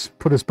this,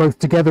 put us both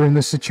together in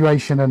this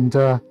situation, and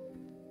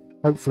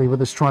Hopefully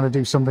with us trying to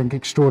do something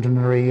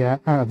extraordinary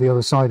out of the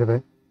other side of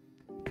it.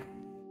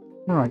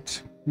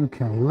 Right,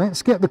 okay,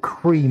 let's get the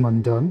cream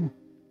undone.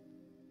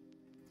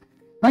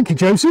 Thank you,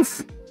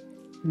 Joseph.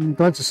 I'm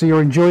glad to see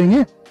you're enjoying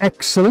it.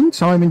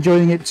 Excellent, I'm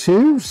enjoying it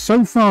too.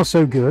 So far,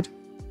 so good.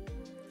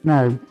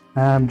 Now,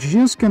 I'm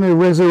just going to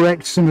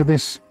resurrect some of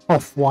this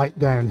off-white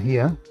down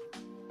here.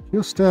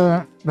 Just,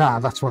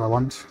 that's what I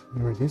want.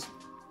 There it is.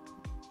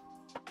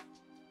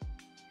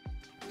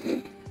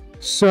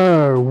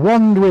 So,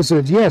 Wand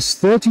Wizard, yes,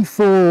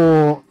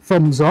 34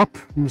 thumbs up,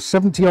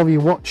 70 of you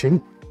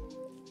watching.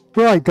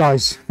 Right,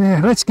 guys,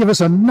 let's give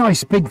us a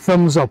nice big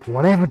thumbs up,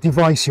 whatever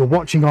device you're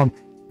watching on,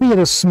 be it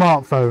a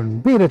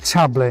smartphone, be it a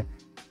tablet,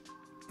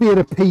 be it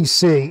a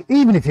PC,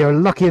 even if you're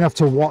lucky enough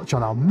to watch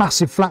on a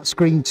massive flat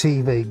screen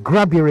TV,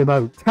 grab your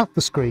remote, tap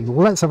the screen,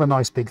 let's have a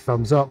nice big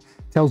thumbs up.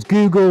 Tells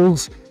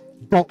Google's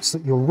bots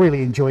that you're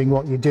really enjoying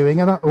what you're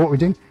doing and what we're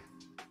doing.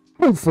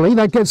 Hopefully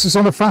that gets us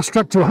on a fast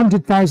track to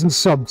 100,000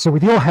 subs. So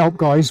with your help,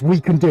 guys, we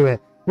can do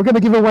it. We're going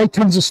to give away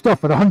tons of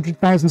stuff at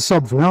 100,000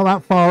 subs. We're not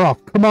that far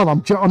off. Come on,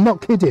 I'm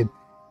not kidding.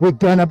 We're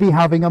going to be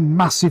having a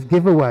massive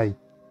giveaway.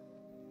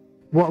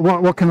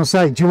 What can I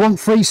say? Do you want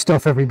free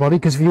stuff, everybody?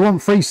 Because if you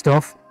want free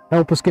stuff,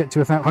 help us get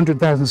to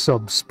 100,000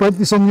 subs. Spread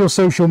this on your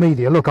social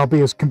media. Look, I'll be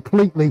as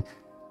completely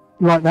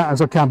like that as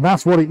I can.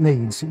 That's what it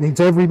needs. It needs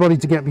everybody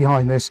to get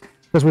behind this,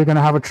 because we're going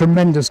to have a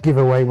tremendous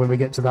giveaway when we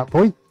get to that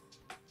point.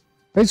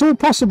 It's all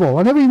possible.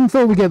 I never even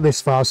thought we'd get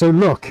this far. So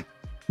look,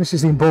 this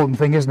is the important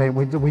thing, isn't it?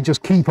 We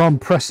just keep on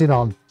pressing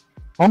on.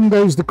 On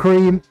goes the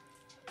cream.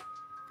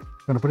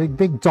 Going to put a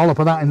big dollop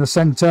of that in the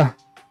centre.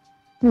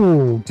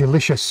 Ooh,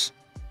 delicious.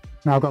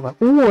 Now I've got that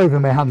all over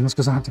my hands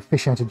because I had to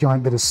fish out a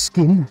giant bit of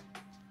skin.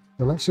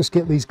 So let's just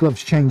get these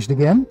gloves changed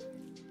again.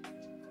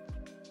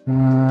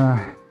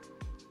 Enjaro,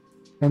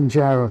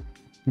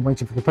 I'm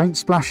waiting for the paint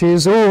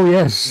splashes. Oh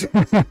yes,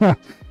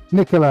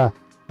 Nicola.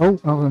 Oh,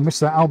 I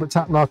missed that. Albert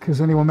Tatlock, has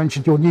anyone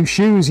mentioned your new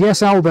shoes?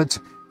 Yes, Albert,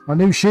 my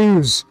new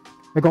shoes.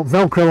 They've got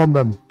Velcro on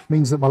them.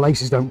 Means that my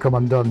laces don't come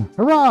undone.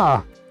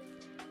 Hurrah!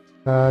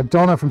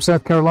 Donna from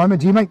South Carolina,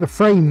 do you make the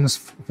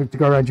frames to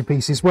go around your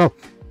pieces? Well,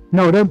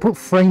 no, I don't put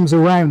frames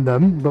around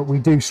them, but we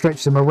do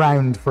stretch them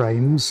around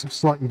frames.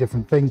 Slightly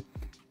different thing.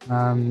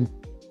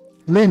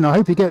 Lynn, I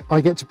hope I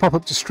get to pop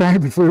up to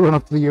Stroud before we run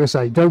off to the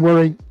USA. Don't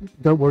worry,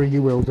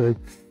 you will do.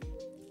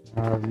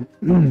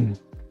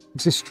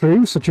 Is this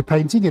true? Such a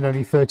painting in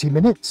only 30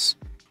 minutes?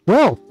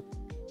 Well,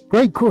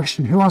 great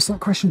question. Who asked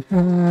that question?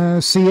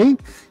 CE?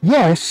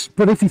 Yes,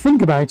 but if you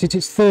think about it,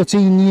 it's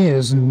 13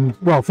 years and,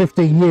 well,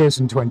 15 years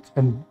and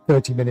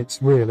 30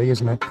 minutes, really,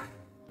 isn't it?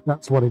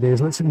 That's what it is.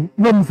 Let's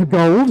run for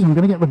gold. I'm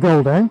going to get the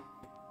gold out.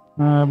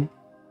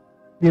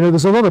 You know,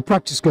 there's a lot of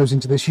practice goes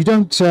into this. You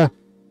don't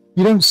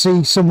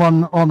see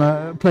someone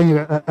on playing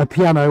a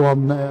piano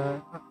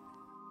on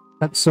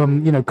at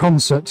some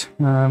concert,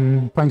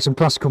 playing some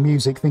classical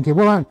music, thinking,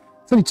 well, it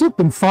only took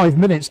them 5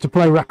 minutes to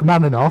play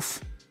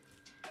Rachmaninoff.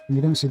 And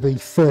you don't see the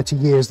 30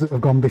 years that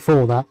have gone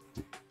before that.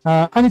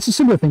 And it's a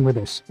similar thing with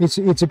this. It's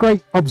a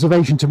great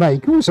observation to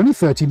make. Oh, it's only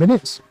 30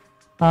 minutes.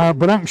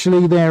 But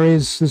actually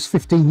there's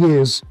 15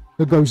 years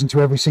that goes into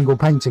every single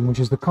painting, which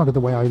is the kind of the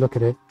way I look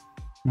at it.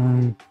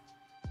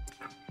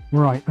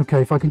 Right,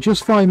 okay, if I can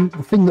just find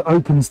the thing that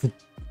opens the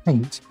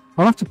paint.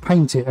 I'll have to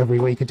paint it every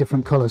week a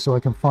different colour so I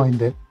can find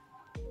it.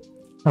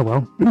 Oh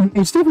well,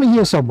 it's definitely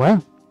here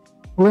somewhere.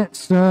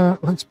 Let's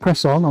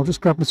press on. I'll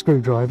just grab the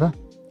screwdriver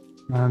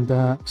and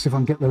see if I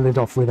can get the lid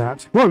off with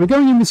that. Right, we're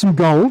going in with some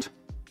gold.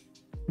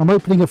 I'm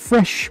opening a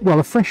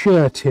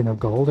fresher tin of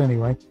gold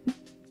anyway.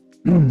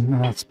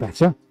 That's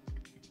better.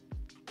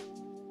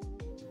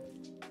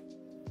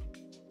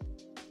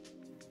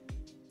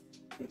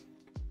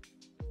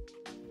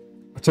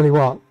 I tell you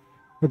what,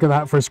 look at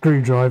that for a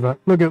screwdriver.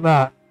 Look at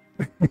that.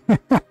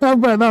 How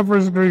about that for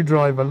a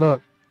screwdriver?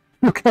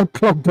 Look how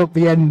plugged up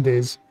the end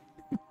is.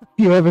 If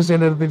you ever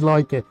seen anything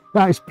like it,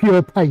 that is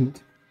pure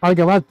paint. I've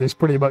had this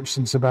pretty much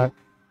since about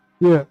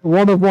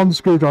one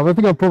screwdriver. I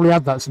think I've probably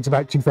had that since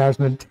about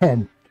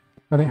 2010,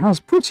 and it has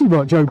pretty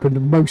much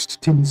opened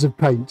most tins of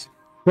paint.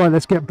 Right,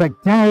 let's get back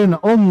down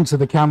onto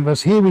the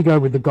canvas. Here we go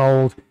with the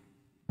gold.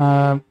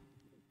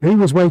 Who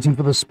was waiting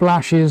for the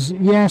splashes?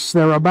 Yes,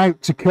 they're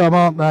about to come,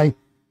 aren't they?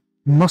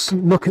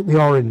 Mustn't look at the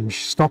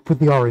orange. Stop with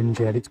the orange,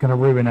 Ed. It's going to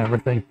ruin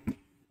everything.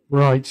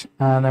 Right,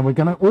 and then we're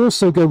going to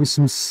also go with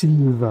some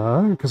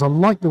silver, because I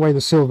like the way the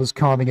silver's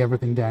carving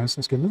everything down. So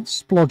let's get a little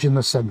splodge in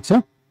the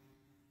centre.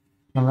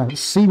 And let's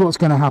see what's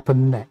going to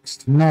happen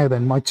next. Now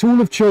then, my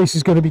tool of choice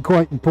is going to be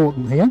quite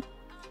important here.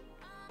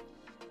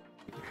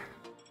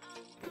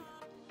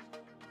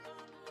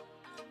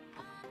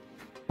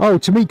 Oh,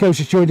 Tomiko's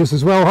just joined us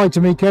as well. Hi,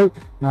 Tomiko.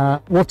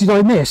 What did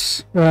I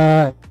miss?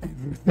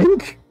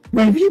 Think?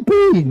 Where have you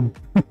been?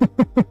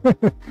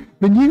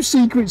 The new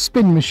secret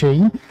spin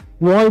machine.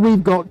 Why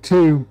we've got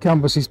 2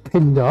 canvases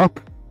pinned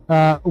up,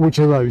 which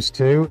are those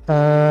 2.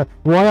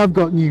 Why I've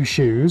got new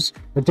shoes.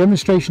 A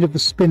demonstration of the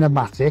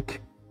Spin-O-Matic.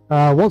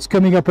 What's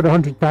coming up at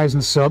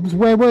 100,000 subs.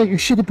 Where were you?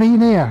 Should have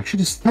been here.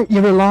 Should have set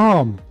your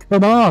alarm.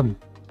 Come on.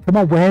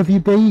 Where have you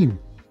been?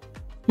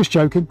 Just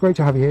joking. Great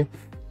to have you here.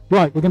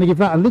 Right, we're going to give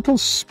that a little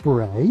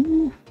spray.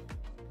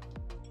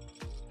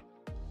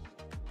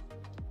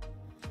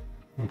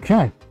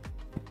 Okay.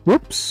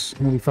 Whoops,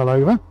 nearly fell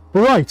over.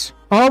 All right,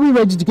 are we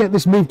ready to get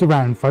this moved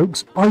around,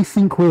 folks? I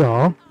think we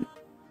are.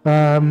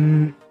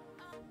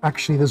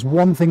 Actually, there's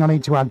one thing I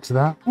need to add to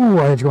that. Oh,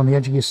 I had you on the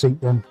edge of your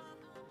seat then.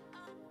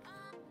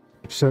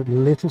 So,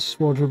 little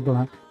swatch of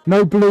black.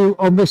 No blue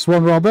on this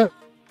one, Robert.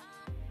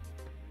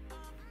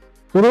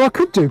 Although I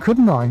could do,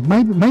 couldn't I?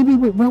 Maybe.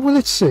 Well,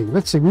 let's see.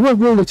 Let's see. We won't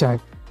rule it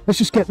out. Let's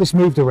just get this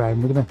moved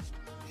around. We're going to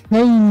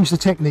change the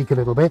technique a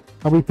little bit.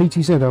 Are we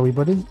PTZ, are we,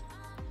 buddy?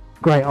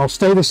 Great. I'll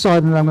stay this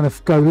side and then I'm going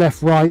to go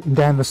left, right, and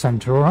down the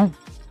centre, all right?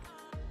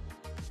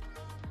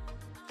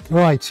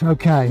 Right,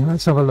 okay.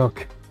 Let's have a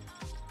look.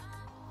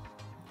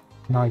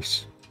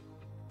 Nice.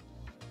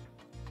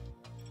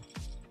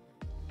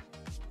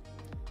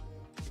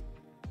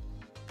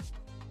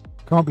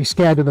 Can't be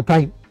scared of the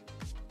paint.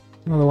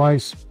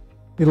 Otherwise,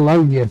 it'll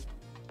own you.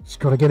 Just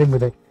got to get in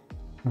with it.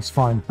 That's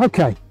fine.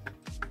 Okay.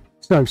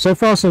 So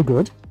far so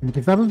good. I'm going to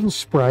give that a little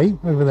spray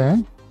over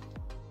there.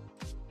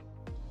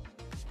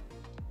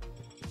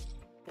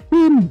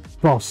 Kim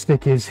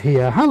Bostic is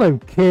here. Hello,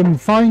 Kim.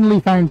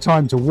 Finally found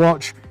time to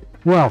watch.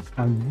 Well,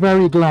 I'm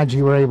very glad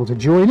you were able to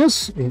join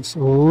us. It's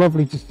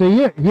lovely to see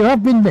you. You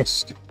have been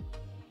missed.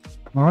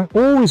 All right.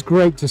 Always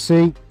great to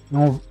see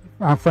all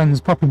our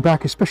friends popping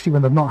back, especially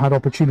when they've not had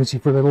opportunity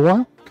for a little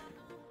while.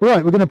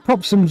 Right, we're going to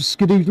pop some little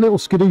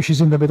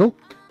skadooshas in the middle.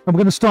 And we're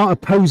going to start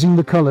opposing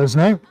the colours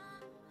now.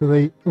 So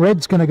the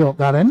red's going to go up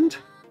that end.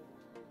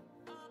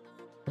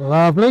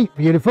 Lovely.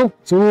 Beautiful.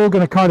 It's all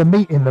going to kind of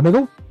meet in the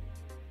middle.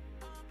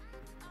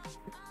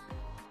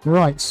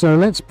 Right, so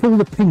let's pull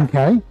the pink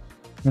out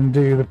and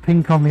do the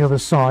pink on the other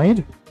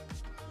side.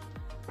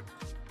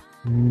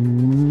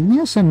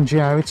 Yes, and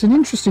Joe, it's an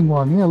interesting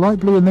one. Yeah, light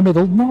blue in the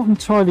middle. Not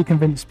entirely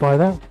convinced by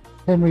that.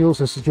 Henry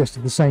also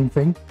suggested the same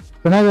thing.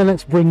 But now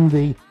let's bring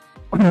the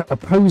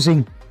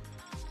opposing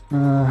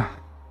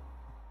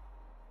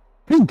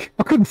pink.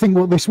 I couldn't think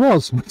what this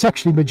was. It's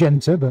actually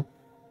magenta, but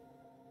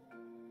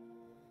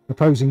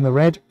opposing the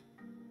red.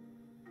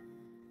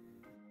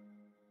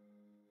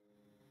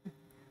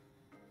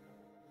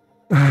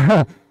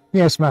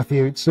 Yes,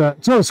 Matthew, it's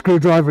not a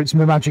screwdriver, it's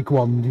my magic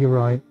wand. You're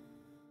right.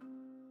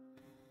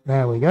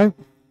 There we go.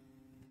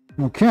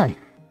 Okay.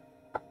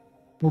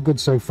 All good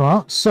so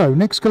far. So,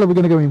 next colour we're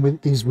going to go in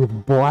with is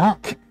with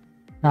black.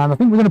 And I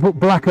think we're going to put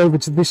black over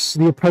to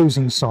the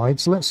opposing side.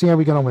 So let's see how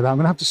we get on with that. I'm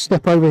going to have to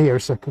step over here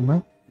a second,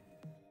 though.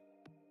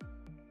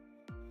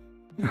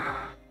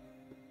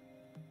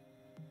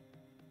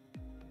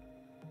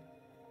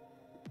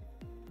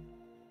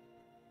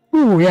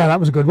 Oh, yeah, that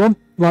was a good one.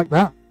 Like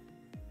that.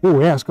 Oh,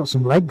 yeah, it's got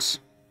some legs.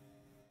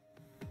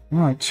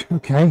 Right,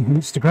 okay.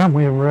 Instagram,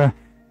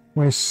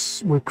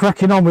 we're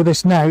cracking on with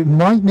this now. It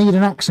might need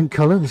an accent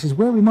colour. This is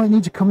where we might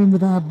need to come in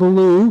with our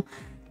blue.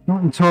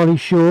 Not entirely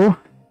sure.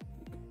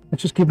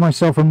 Let's just give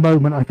myself a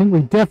moment. I think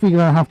we're definitely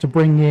going to have to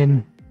bring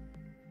in...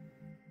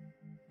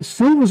 The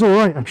silver's all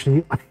right,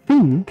 actually. I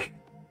think...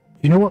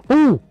 You know what?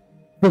 Oh,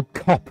 the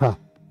copper.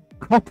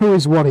 Copper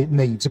is what it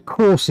needs. Of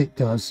course it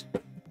does.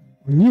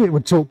 I knew it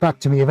would talk back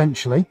to me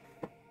eventually.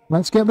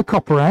 Let's get the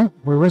copper out.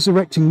 We're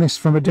resurrecting this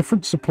from a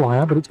different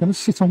supplier, but it's going to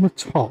sit on the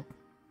top.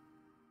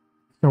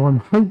 So I'm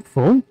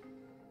hopeful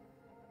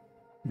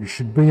it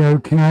should be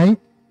okay.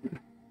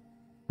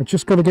 I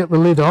just got to get the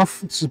lid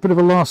off. It's a bit of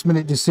a last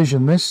minute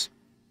decision, this.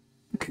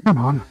 Come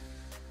on.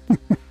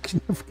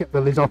 Can never get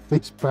the lid off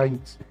these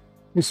paints.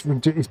 It's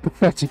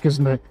pathetic,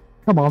 isn't it?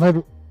 Come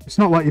on, it's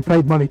not like you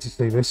paid money to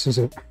see this, is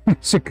it?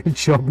 It's a good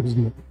job,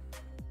 isn't it?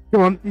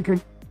 Come on, you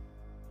can...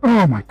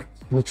 Oh my God,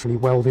 it's literally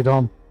welded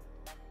on.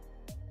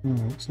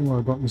 Alright, so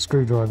I've got my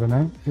screwdriver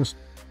now. Just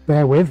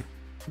bear with.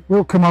 It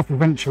will come off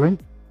eventually.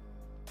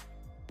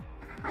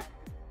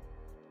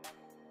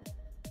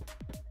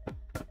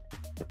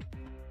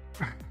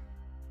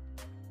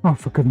 Oh,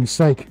 for goodness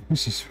sake,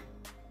 this is...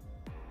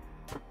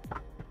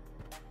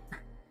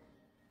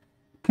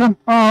 Come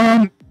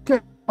on,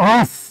 get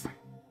off!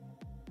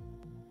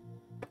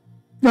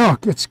 Oh,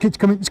 it's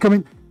coming, it's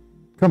coming.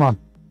 Come on.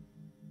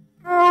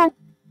 Oh!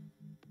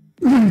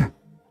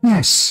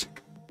 Yes!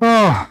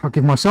 Oh, I'll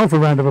give myself a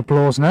round of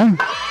applause now.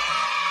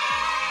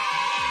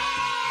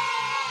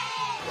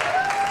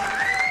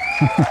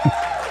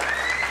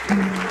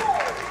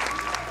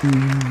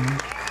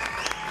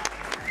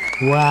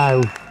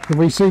 Wow. Can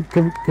we see,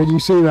 can you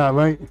see that,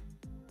 mate?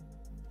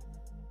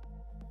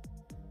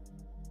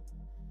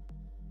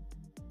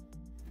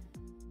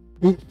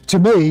 To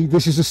me,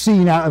 this is a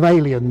scene out of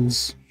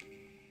Aliens.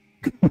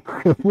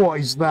 What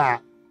is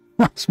that?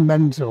 That's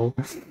mental.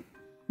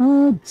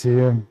 Oh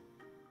dear.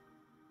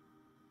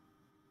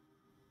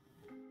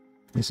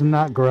 Isn't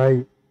that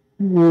great?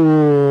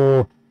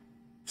 Whoa.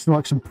 It's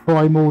like some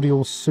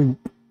primordial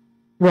soup.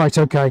 Right,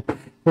 okay.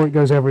 Before it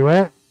goes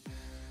everywhere.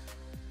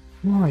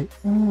 Right,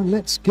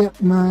 let's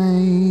get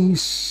my...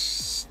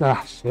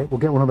 That's it, we'll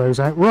get one of those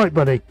out. Right,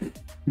 buddy. I'm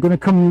going to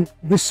come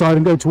this side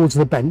and go towards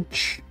the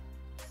bench.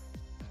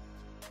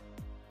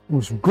 Oh,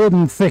 it's good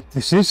and thick,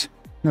 this is.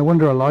 No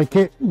wonder I like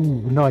it.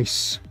 Ooh,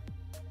 nice.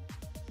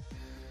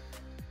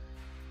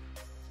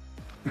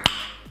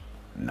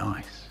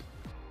 Nice.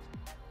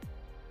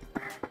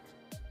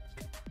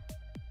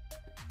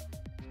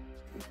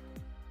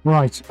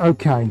 Right,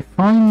 okay,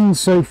 fine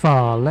so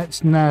far.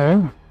 Let's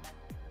now...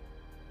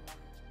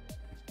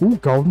 Ooh,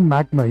 golden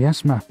magma,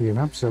 yes, Matthew,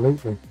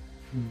 absolutely.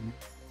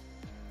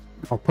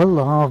 Copper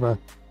lava.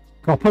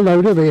 Copper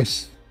load of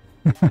this.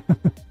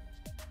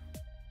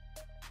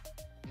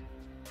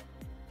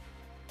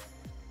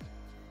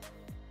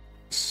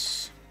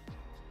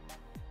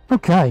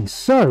 Okay,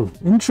 so,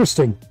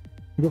 interesting.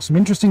 We've got some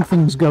interesting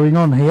things going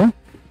on here.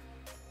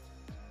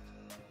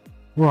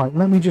 Right,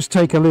 let me just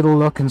take a little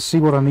look and see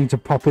what I need to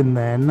pop in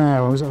there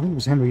now. I think it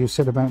was Henry who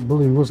said about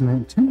blue,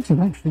 wasn't it? Tempted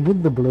actually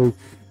with the blue.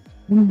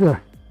 And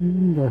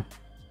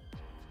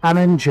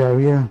then Joe,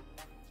 yeah.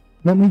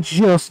 Let me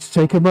just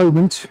take a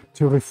moment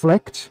to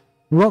reflect.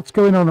 Lots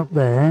going on up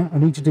there. I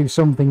need to do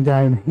something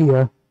down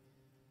here.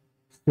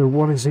 So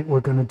what is it we're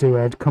going to do,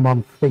 Ed? Come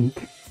on,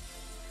 think.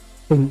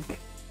 Think.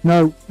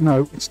 No,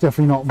 it's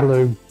definitely not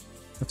blue.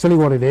 I'll tell you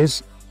what it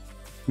is.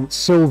 It's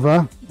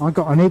silver. I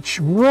got an itch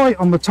right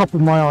on the top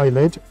of my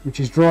eyelid, which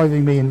is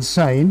driving me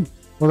insane.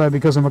 Although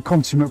because I'm a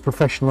consummate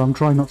professional, I'm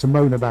trying not to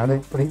moan about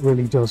it, but it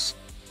really does.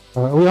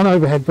 Are we on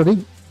overhead,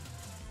 buddy?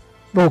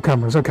 All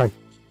cameras, okay.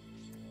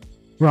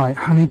 Right,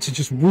 I need to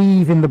just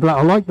weave in the black.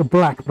 I like the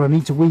black, but I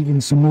need to weave in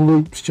some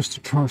loops just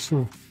to try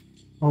sort of...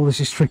 Oh, this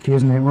is tricky,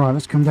 isn't it? Right,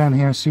 let's come down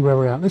here and see where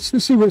we're at. Let's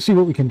see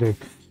what we can do.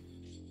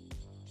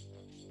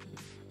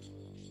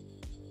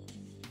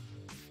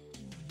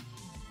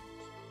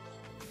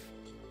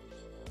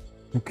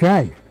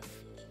 Okay.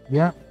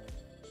 Yeah.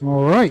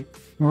 All right.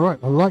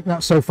 I like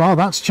that so far.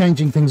 That's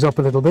changing things up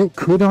a little bit.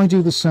 Could I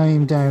do the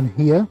same down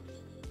here?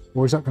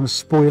 Or is that going to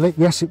spoil it?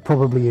 Yes, it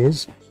probably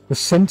is. The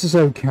centre's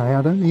okay.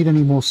 I don't need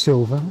any more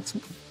silver.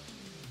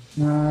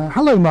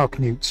 Hello, Mark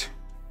Newt.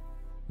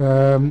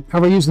 Have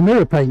I used the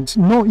mirror paint?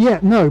 Not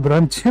yet, no, but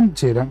I'm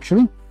tempted,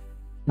 actually.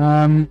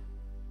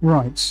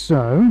 Right,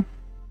 so...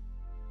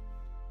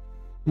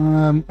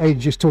 Ade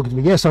just talking to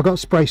me. Yes, I've got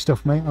spray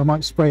stuff, mate. I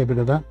might spray a bit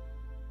of that.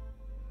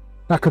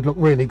 That could look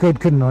really good,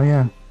 couldn't I?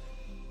 Yeah.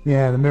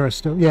 Yeah, the mirror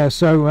stuff. Yeah,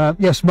 so,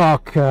 yes,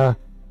 Mark, I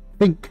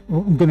think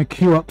I'm going to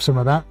queue up some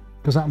of that,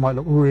 because that might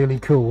look really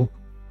cool.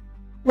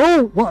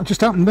 Oh, what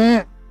just happened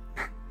there?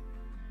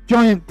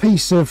 Giant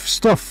piece of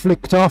stuff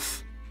flicked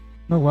off.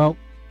 Oh, well.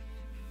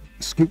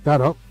 Scoop that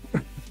up.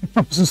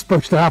 That wasn't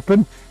supposed to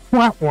happen.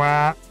 Wah,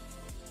 wah.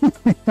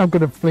 I'm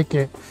going to flick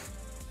it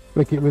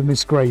with my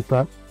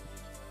scraper.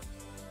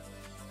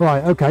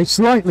 Right, okay,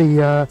 slightly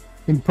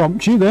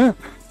impromptu there.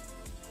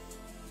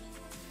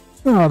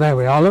 Oh, there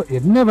we are. Look,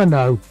 you'd never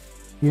know.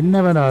 You'd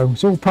never know.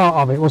 It's all part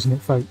of it, wasn't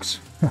it, folks?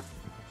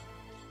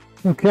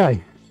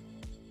 Okay.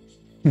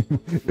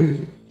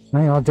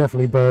 They are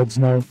definitely birds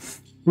now.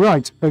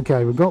 Right,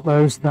 okay, we've got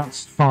those.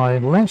 That's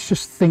fine. Let's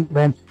just think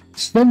then.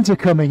 Center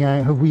coming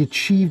out. Have we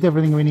achieved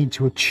everything we need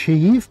to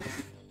achieve?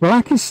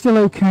 Black is still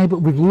okay,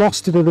 but we've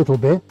lost it a little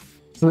bit.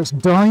 So let's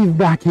dive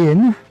back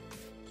in.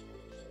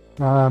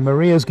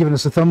 Maria's given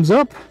us a thumbs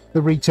up.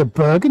 The Rita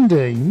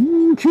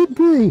Burgundy. Could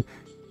be.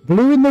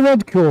 Blue in the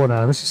red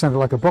corner. This sounded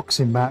like a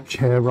boxing match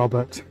here,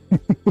 Robert.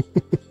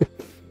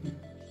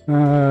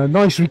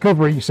 Nice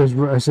recovery, says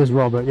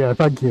Robert. Yeah,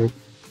 thank you.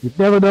 You'd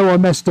never know I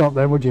messed up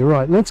then, would you?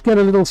 Right, let's get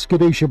a little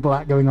Skadooshia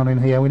black going on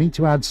in here. We need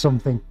to add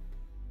something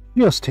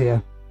just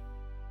here.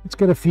 Let's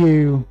get a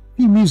few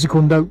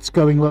musical notes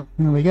going. Look,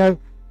 there we go.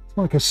 It's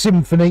like a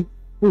symphony.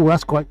 Oh,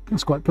 that's quite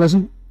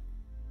pleasant.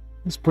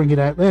 Let's bring it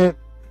out there.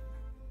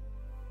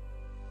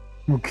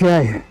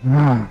 Okay.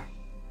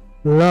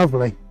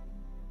 Lovely.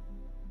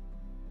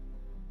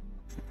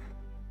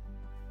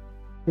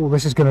 Oh,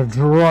 this is going to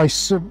dry.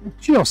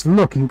 Just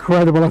look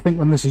incredible, I think,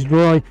 when this is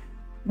dry.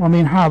 I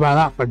mean, how about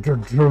that for a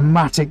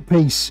dramatic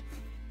piece?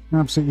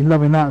 Absolutely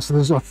loving that. So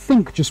there's, I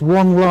think, just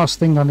one last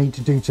thing I need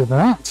to do to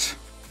that.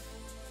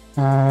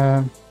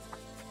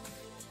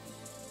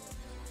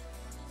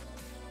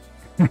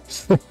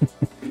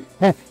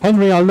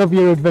 Henry, I love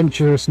your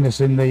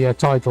adventurousness in the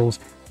titles.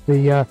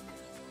 The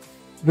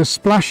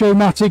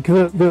Splashomatic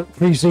that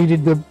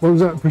preceded the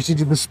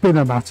preceded the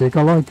Spinnermatic.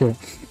 I like it.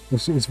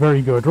 It's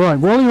very good. Right,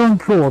 while you're on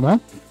corner,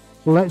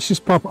 let's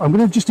just pop. I'm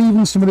going to just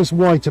even some of this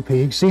white up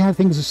here. See how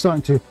things are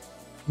starting to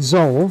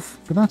dissolve,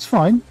 but that's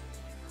fine.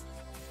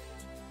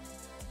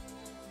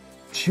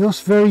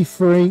 Just very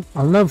free.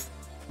 I love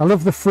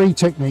the free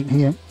technique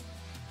here.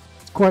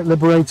 It's quite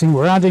liberating.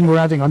 We're adding.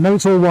 I know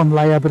it's all one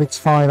layer, but it's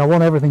fine. I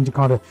want everything to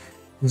kind of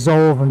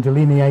dissolve and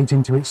delineate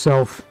into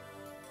itself.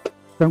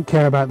 Don't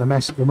care about the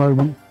mess at the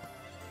moment.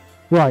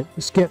 Right,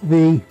 let's get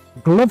the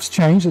gloves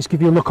changed. Let's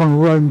give you a look on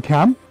Roam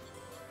Cam.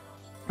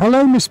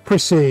 Hello, Miss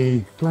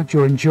Prissy. Glad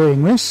you're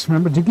enjoying this.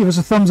 Remember to give us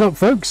a thumbs up,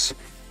 folks,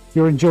 if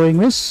you're enjoying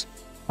this.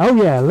 Oh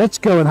yeah, let's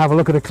go and have a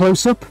look at a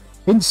close-up.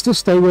 Insta,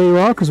 stay where you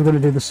are, because we're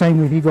going to do the same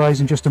with you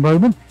guys in just a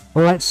moment.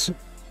 Let's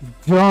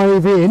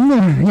dive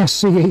in. Yes,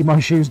 CE,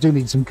 my shoes do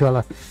need some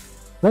colour.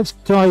 Let's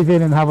dive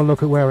in and have a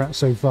look at where we're at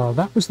so far.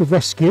 That was the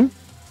rescue.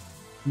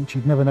 which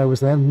you'd never know was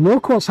there.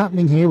 Look what's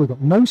happening here. We've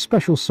got no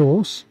special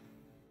sauce.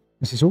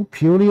 This is all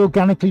purely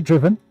organically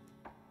driven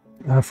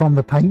from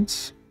the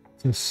paints.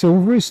 The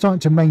silver is starting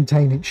to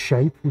maintain its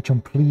shape, which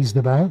I'm pleased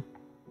about.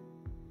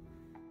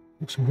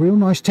 Some real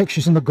nice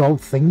textures in the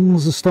gold.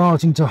 Things are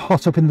starting to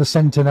hot up in the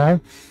centre now.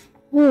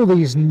 All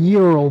these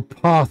neural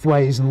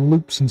pathways and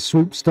loops and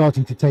swoops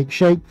starting to take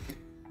shape.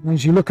 And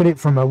as you look at it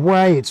from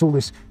away, it's all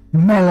this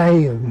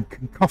melee and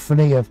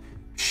cacophony of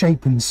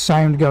shape and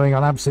sound going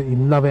on. Absolutely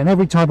love it. And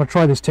every time I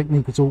try this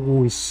technique, it's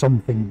always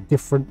something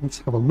different. Let's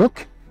have a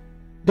look.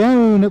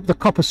 Down at the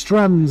copper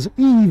strands,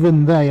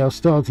 even they are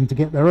starting to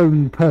get their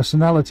own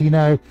personality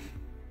now.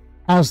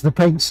 As the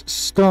paints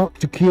start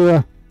to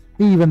cure,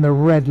 even the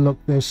red look,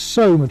 there's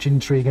so much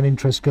intrigue and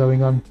interest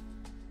going on.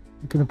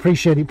 You can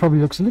appreciate it probably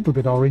looks a little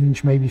bit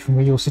orange maybe from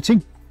where you're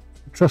sitting.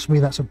 Trust me,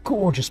 that's a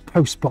gorgeous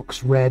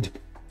postbox red.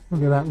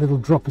 Look at that little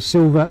drop of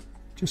silver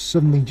just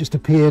suddenly just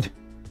appeared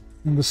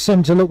in the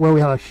centre. Look where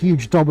we had a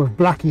huge daub of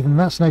black, even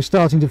that's now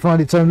starting to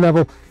find its own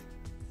level.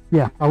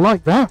 Yeah, I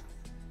like that.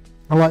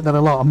 I like that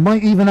a lot. I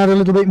might even add a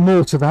little bit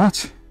more to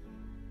that.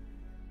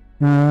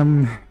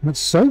 But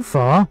so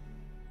far,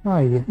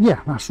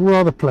 yeah, that's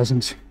rather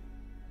pleasant.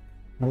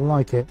 I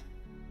like it.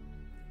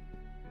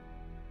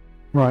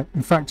 Right,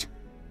 in fact,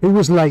 who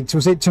was late?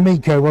 Was it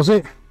Tomiko, was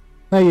it?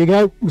 There you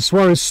go, the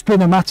Suarez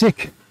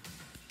Spinomatic.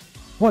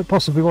 Quite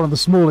possibly one of the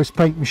smallest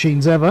paint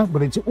machines ever,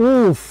 but it's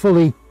all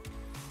fully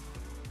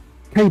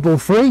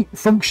cable-free,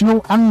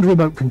 functional and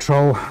remote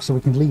control, so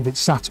we can leave it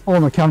sat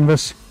on a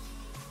canvas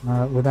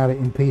without it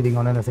impeding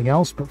on anything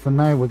else. But for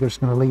now, we're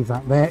just going to leave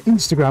that there.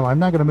 Instagram, I'm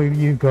now going to move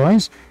you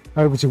guys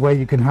over to where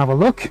you can have a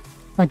look.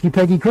 Thank you,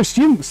 Peggy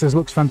Christian. It says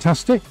looks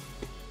fantastic.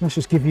 Let's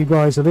just give you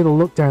guys a little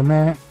look down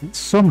there at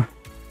some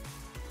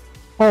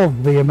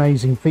of the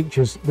amazing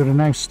features that are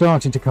now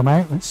starting to come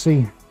out. Let's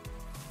see.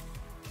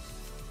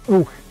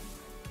 Oh,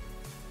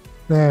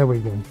 there we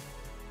go.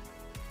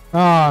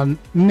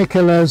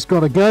 Nicola's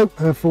got to go.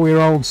 Her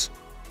 4-year-old's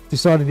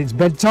decided it's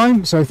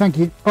bedtime, so thank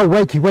you. Oh,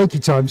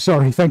 wakey time.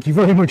 Sorry, thank you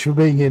very much for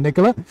being here,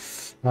 Nicola.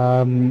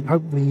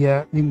 Hopefully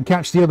you can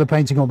catch the other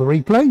painting on the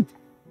replay.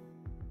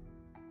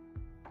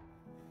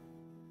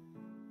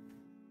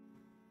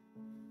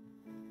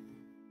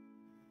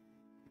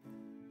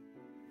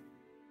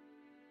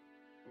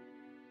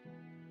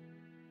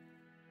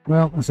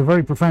 Well, that's a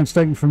very profound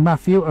statement from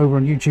Matthew over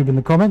on YouTube in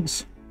the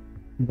comments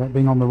about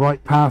being on the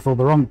right path or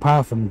the wrong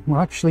path. And well,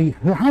 actually,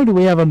 how do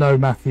we ever know,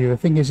 Matthew? The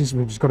thing is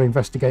we've just got to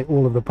investigate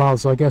all of the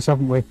paths, I guess,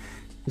 haven't we,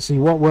 to see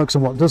what works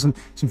and what doesn't.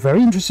 Some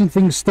very interesting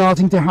things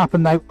starting to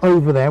happen now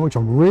over there, which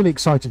I'm really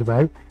excited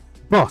about.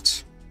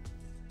 But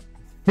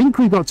I think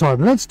we've got time.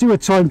 Let's do a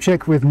time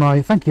check with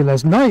my, thank you,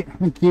 Les Knight,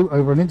 thank you,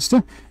 over on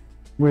Insta.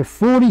 We're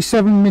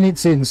 47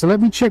 minutes in, so let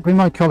me check with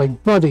my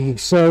colleague, Buddy.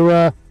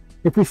 So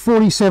if we're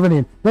 47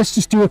 in, let's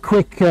just do a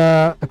quick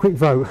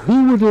vote.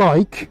 Who would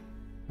like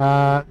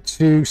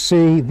to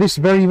see this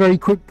very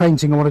quick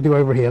painting I want to do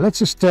over here? Let's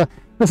just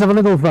let's have a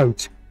little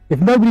vote. If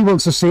nobody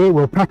wants to see it,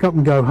 we'll pack up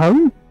and go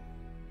home.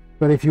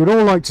 But if you would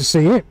all like to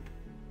see it,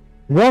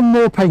 one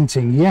more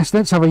painting. Yes,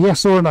 let's have a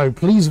yes or a no.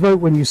 Please vote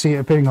when you see it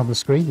appearing on the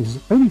screen. This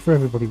is only for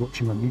everybody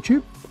watching on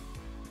YouTube.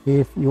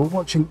 If you're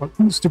watching on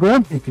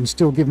Instagram, you can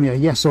still give me a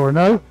yes or a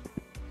no.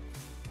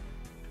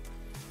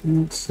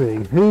 Let's see,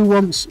 who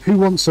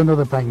wants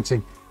another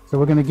painting? So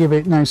we're going to give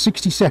it now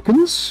 60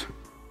 seconds.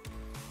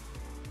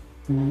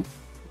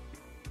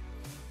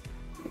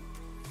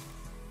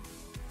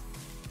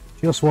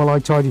 Just while I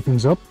tidy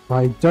things up.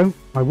 I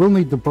will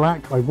need the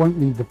black, I won't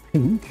need the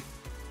pink.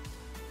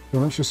 So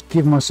let's just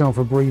give myself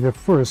a breather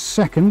for a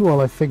second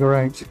while I figure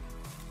out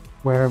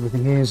where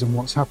everything is and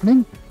what's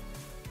happening.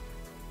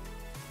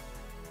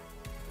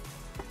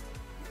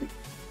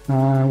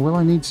 Will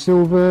I need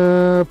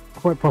silver?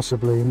 Quite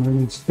possibly. I'm going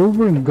to need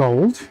silver and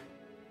gold.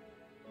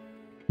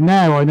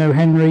 Now I know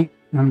Henry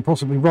and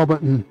possibly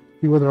Robert and a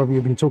few other of you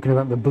have been talking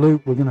about the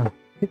blue. We're going to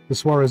hit the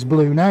Suarez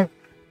blue now.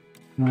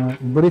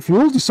 But if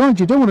you all decide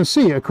you don't want to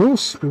see it, of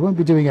course, we won't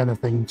be doing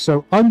anything.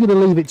 So I'm going to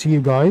leave it to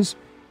you guys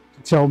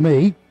to tell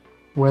me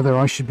whether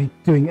I should be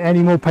doing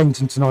any more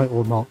painting tonight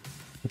or not.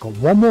 I've got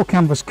one more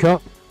canvas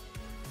cut.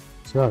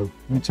 So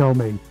you tell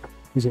me,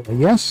 is it a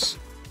yes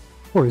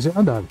or is it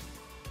a no?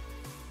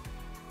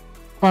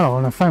 Oh,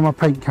 and I found my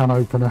paint can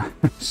opener.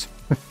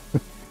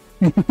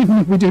 Even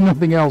if we do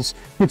nothing else,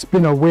 it's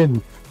been a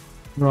win.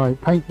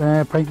 Right, paint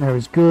there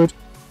is good.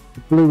 The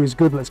blue is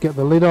good. Let's get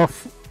the lid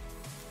off.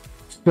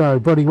 So,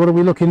 buddy, what are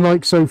we looking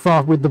like so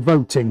far with the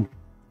voting?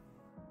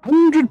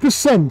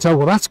 100%. Oh,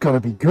 well, that's got to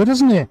be good,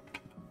 isn't it?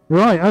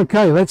 Right,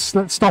 okay, let's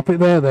stop it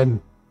there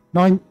then.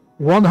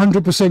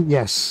 100%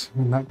 yes,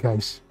 in that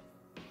case.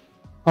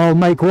 I'll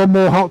make one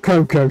more hot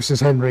cocoa,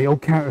 says Henry. Oh,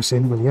 count us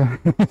in, will you?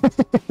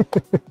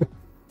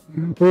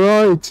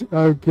 Right,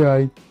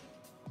 okay.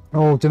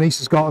 Oh, Denise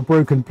has got a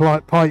broken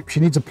pipe. She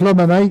needs a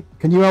plumber, mate.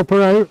 Can you help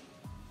her out?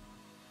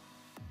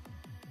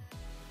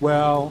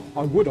 Well,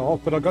 I would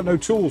have, but I've got no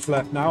tools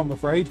left now, I'm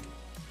afraid.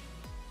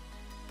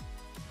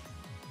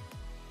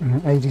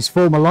 Adie's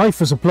former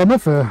life as a plumber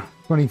for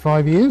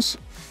 25 years.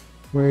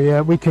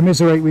 We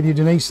commiserate with you,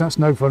 Denise. That's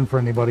no fun for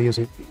anybody, is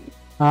it?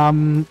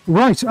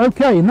 Right,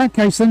 okay, in that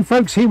case then,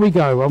 folks, here we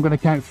go. I'm going to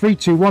count 3,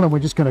 2, 1, and we're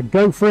just going to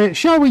go for it.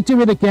 Shall we do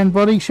it again,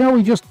 buddy? Shall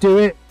we just do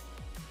it?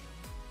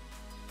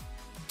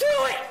 Do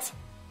it!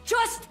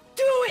 Just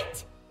do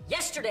it!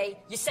 Yesterday,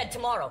 you said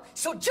tomorrow,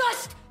 so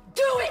just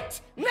do it!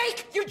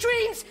 Make your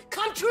dreams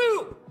come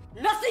true!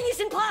 Nothing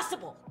is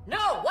impossible!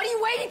 No, what are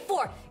you waiting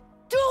for?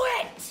 Do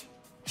it!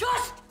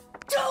 Just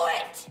do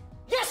it!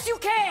 Yes, you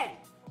can!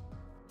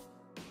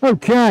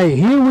 Okay,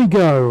 here we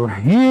go.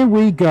 Here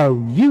we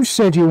go. You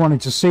said you wanted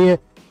to see it.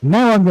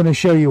 Now I'm going to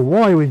show you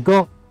why we've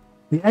got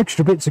the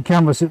extra bits of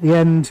canvas at the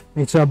end.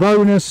 It's a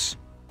bonus.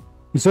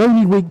 It's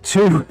only week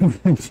 2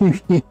 of the new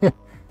year,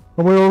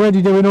 and we're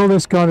already doing all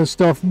this kind of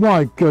stuff.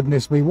 My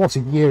goodness me, what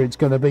a year it's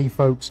going to be,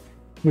 folks.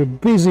 We're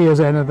busy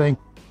as anything.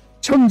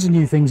 Tons of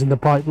new things in the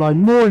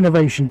pipeline. More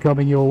innovation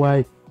coming your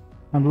way.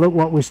 And look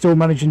what we're still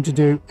managing to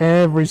do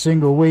every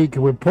single week.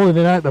 We're pulling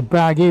it out the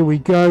bag. Here we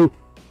go.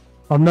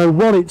 I know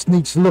what it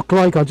needs to look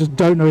like. I just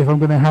don't know if I'm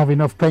going to have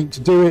enough paint to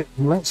do it.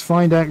 Let's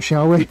find out,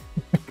 shall we?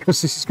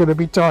 Because this is going to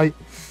be tight.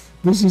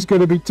 This is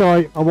going to be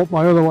tight. I want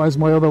my other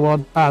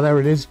one. Ah, there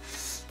it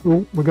is.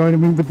 Oh, we're going to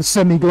move with the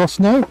semi-gloss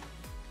now.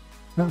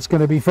 That's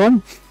going to be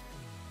fun.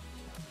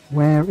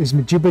 Where is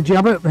my jibber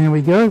jabber? There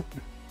we go.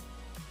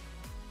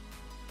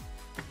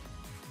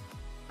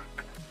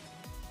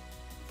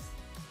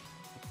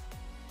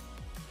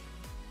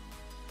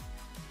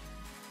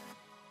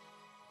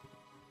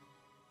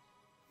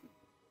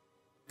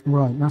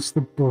 Right, that's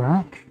the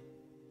black.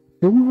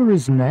 Silver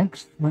is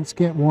next. Let's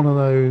get one of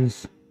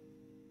those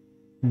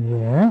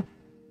there.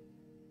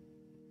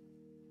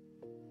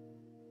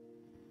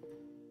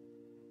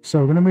 So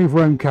we're going to move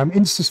Roam Cam.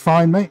 Insta's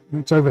fine, mate.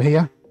 It's over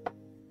here.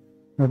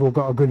 They've all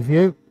got a good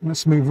view.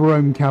 Let's move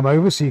Roam Cam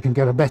over so you can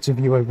get a better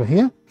view over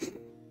here.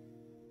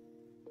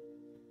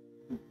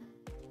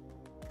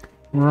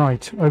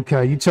 Right,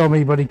 okay. You tell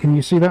me, buddy. Can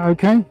you see that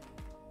okay?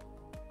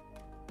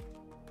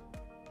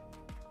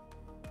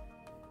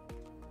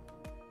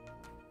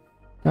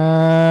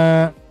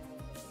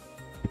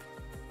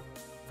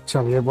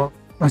 Tell you what,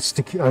 let's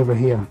stick it over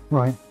here.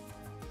 Right,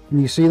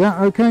 can you see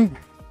that okay?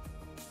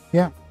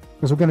 Yeah,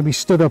 because we're going to be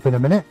stood up in a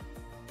minute.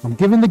 I'm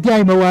giving the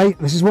game away.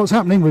 This is what's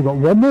happening. We've got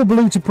one more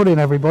blue to put in,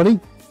 everybody.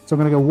 So I'm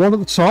going to go one at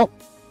the top,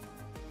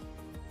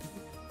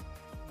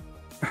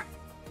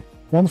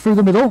 one through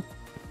the middle,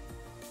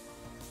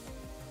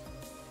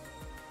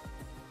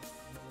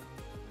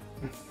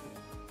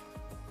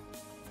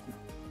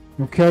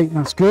 okay,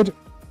 that's good.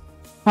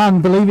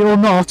 And believe it or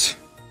not,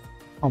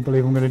 I can't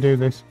believe I'm going to do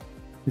this.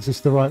 Is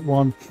this the right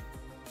one?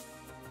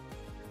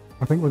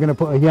 I think we're going to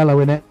put a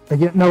yellow in it.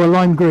 No, a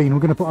lime green. We're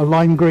going to put a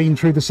lime green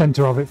through the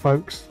centre of it,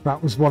 folks.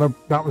 That was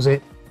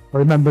it. I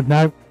remembered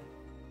now.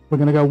 We're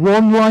going to go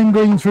one lime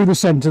green through the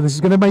centre. This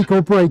is going to make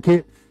or break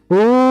it.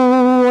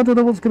 Oh, I don't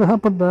know what's going to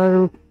happen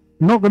now.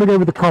 I'm not going to go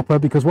with the copper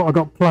because what I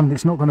got planned,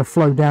 it's not going to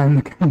flow down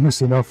the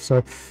canvas enough.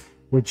 So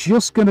we're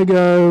just going to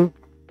go.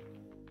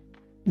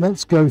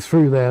 Let's go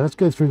through there. Let's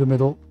go through the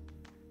middle.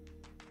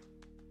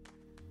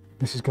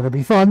 This is going to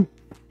be fun.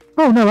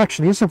 Oh, no,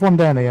 actually, let's have one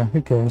down here.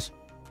 Who cares?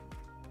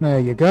 There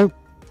you go.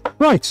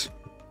 Right.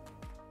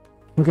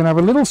 We're going to have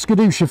a little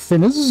skadoosh of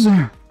thinners.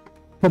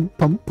 Pump,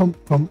 pump,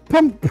 pump, pump,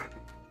 pump.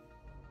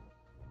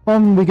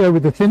 On we go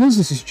with the thinners.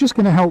 This is just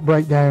going to help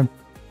break down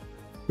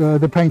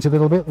the paint a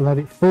little bit. Let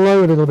it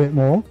flow a little bit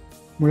more.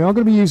 We are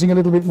going to be using a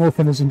little bit more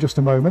thinners in just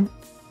a moment.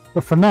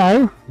 But for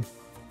now,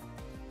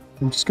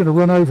 I'm just going to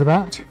run over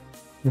that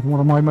with one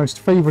of my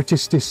most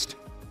favoritist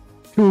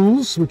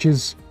tools, which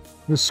is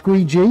the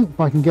squeegee, if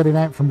I can get it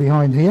out from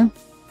behind here.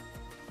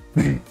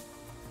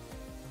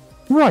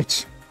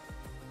 Right.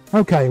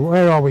 Okay,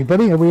 where are we,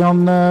 buddy? Are we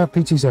on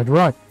PTZ?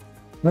 Right.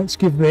 Let's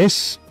give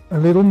this a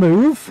little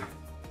move.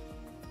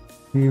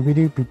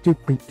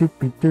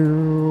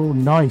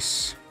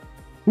 Nice.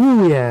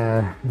 Ooh,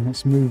 yeah.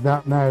 Let's move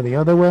that now the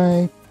other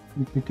way.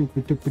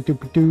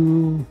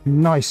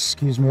 Nice.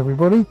 Excuse me,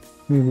 everybody.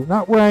 Move it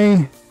that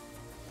way.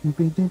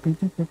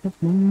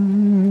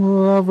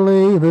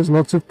 Lovely. There's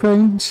lots of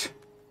paint.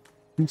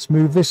 Let's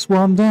move this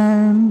one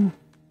down.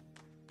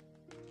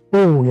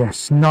 Oh,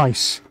 yes.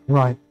 Nice.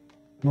 Right.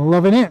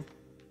 Loving it.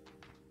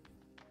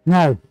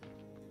 Now,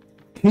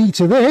 key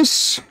to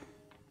this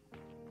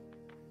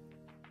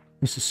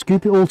is to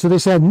scoop it all to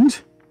this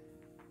end.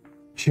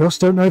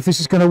 Just don't know if this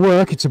is going to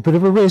work. It's a bit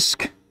of a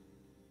risk.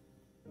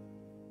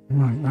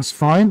 Right, that's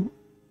fine.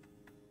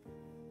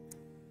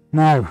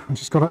 Now, I've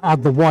just got to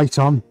add the white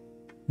on.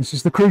 This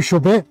is the crucial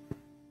bit.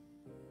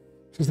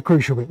 This is the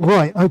crucial bit.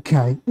 Right,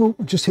 okay. Oh,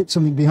 just hit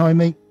something behind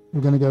me.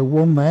 We're going to go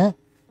one there.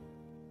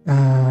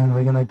 And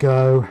we're going to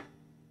go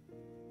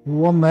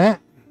one there.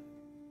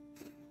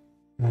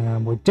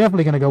 And we're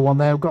definitely going to go one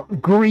there. We've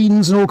got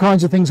greens and all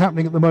kinds of things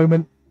happening at the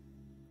moment.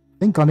 I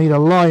think I need a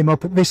lime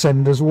up at this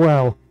end as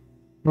well.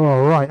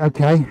 All right,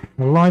 okay.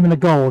 A lime and a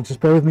gold.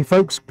 Just bear with me,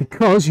 folks,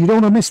 because you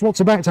don't want to miss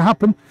what's about to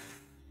happen.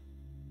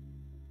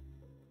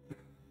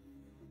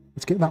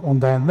 Let's get that one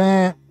down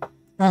there.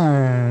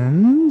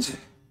 And...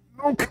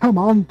 oh, come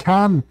on,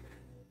 can.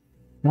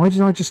 Why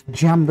did I just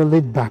jam the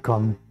lid back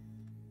on?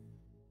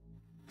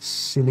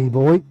 Silly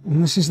boy.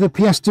 And this is the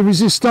pièce de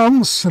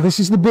résistance. So this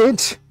is the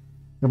bit.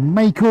 The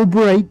make or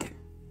break.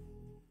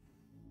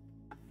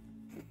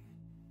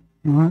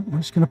 Alright, I'm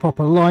just going to pop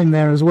a line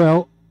there as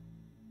well.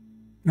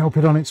 Help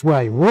it on its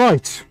way.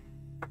 Right.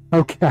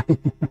 Okay.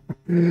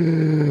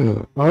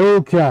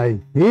 Okay.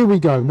 Here we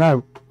go.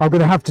 Now, I'm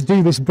going to have to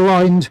do this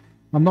blind.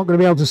 I'm not going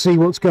to be able to see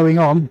what's going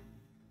on.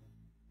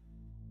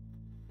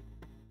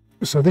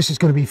 So this is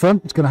going to be fun.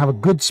 It's going to have a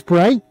good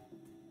spray.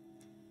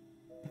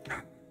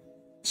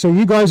 So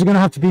you guys are going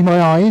to have to be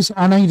my eyes,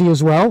 and AD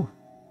as well.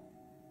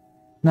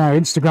 Now,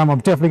 Instagram, I'm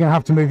definitely going to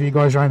have to move you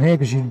guys around here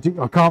because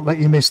I can't let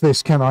you miss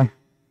this, can I?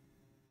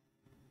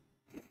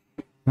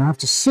 I have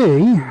to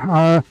see.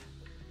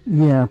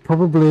 Yeah,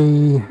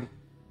 probably.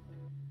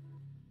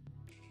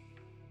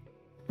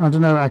 I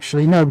don't know,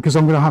 actually. No, because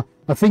I'm going to have.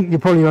 I think you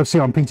probably have to see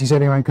it on PTZ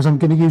anyway, because I'm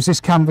going to use this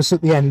canvas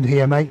at the end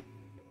here, mate.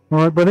 All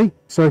right, buddy?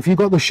 So if you've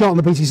got the shot on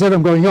the PTZ,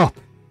 I'm going up.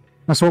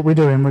 That's what we're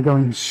doing. We're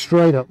going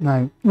straight up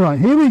now. Right,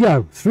 here we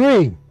go.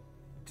 3,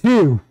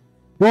 2,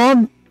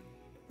 1.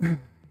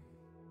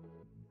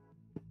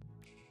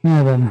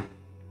 Now then.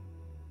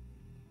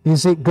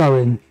 Is it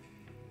going?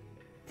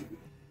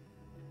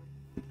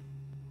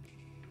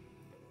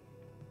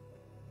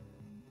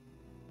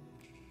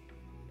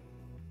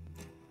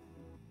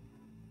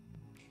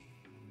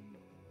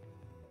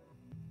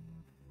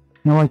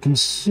 Now I can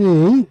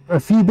see a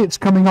few bits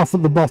coming off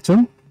at the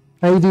bottom.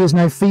 AD is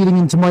now feeding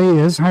into my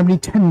ears how many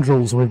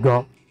tendrils we've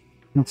got.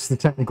 That's the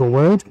technical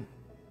word.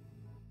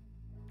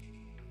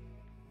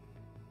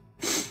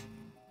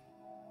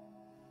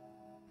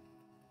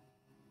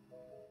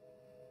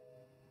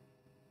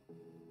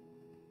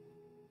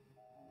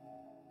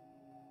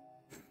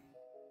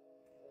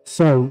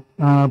 So,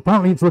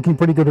 apparently it's looking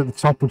pretty good at the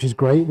top, which is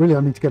great. Really, I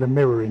need to get a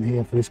mirror in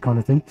here for this kind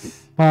of thing.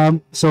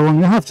 So I'm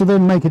going to have to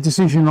then make a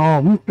decision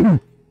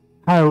on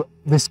how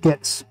this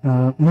gets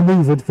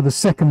manoeuvred for the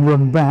second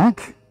run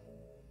back.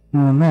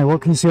 Now,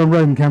 what can you see on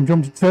roam cam? Do you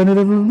want me to turn it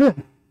a little bit?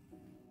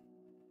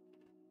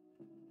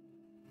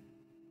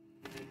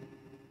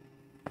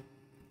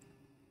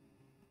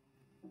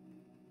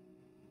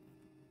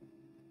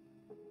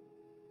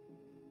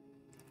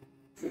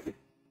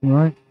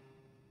 Right.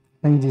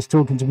 Andy's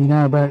talking to me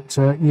now about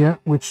yeah,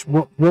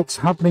 what's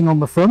happening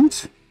on the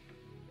front.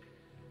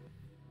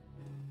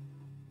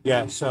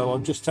 Yeah, so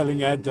I'm just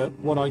telling Ed that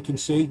what I can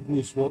see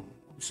is what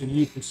obviously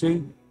you can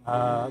see.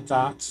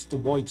 That the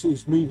white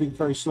is moving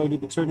very slowly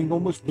but turning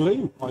almost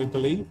blue, I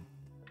believe.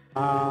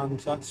 And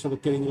that's sort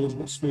of getting a little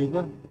bit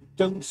smoother.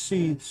 Don't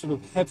see sort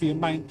of heavy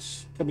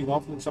amounts coming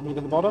off. Let's have a look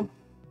at the bottom.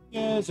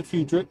 Yeah, there's a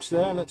few drips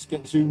there. Let's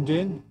get zoomed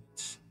in.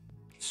 Let's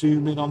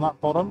zoom in on that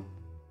bottom.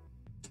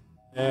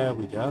 There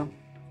we go.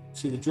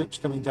 See the drips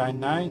coming down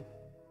now.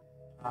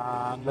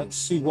 And let's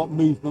see what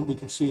movement we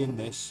can see in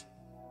this.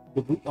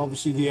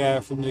 Obviously the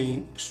air from the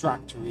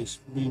extractor is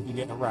moving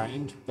it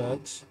around, but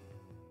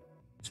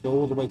let's go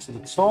all the way to the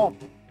top.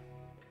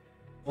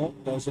 Oh,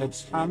 there's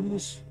Ed's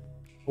hands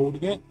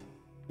holding it.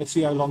 Let's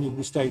see how long you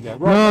can stay there.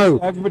 Right, no,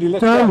 everybody,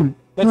 let's don't.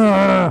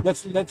 Go.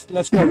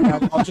 Let's go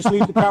now. I'll just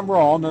leave the camera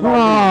on and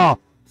I'll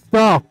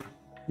stop.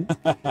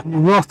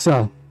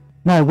 Rotter.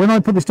 Now, when I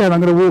put this down,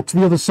 I'm going to walk to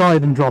the other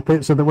side and drop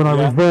it so that when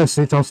I reverse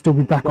it, I'll still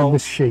be back on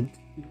this sheet.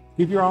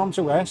 Give your arm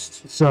to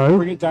rest. So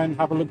bring it down,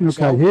 have a look.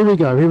 Okay, here we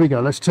go. Here we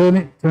go. Let's turn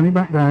it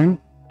back down.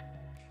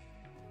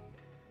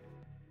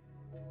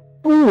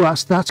 Oh,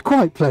 that's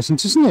quite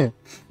pleasant, isn't it?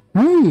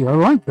 Hey, I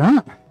like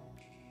that.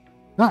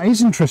 That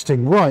is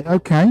interesting. Right.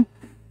 Okay.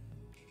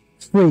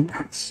 Sweet.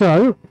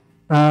 So,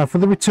 for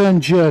the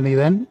return journey,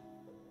 then,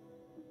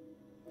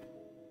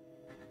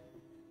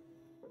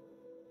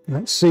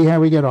 let's see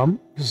how we get on,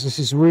 because this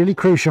is really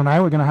crucial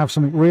now. We're going to have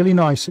something really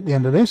nice at the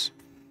end of this.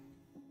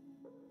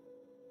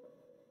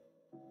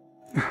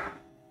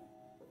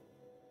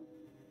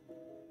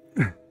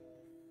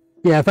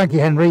 Yeah, thank you,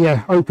 Henry.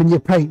 Yeah, open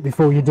your paint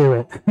before you do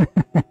it.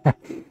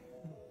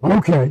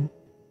 Okay.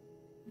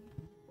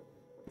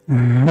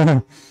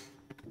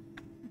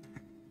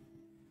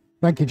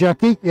 Thank you,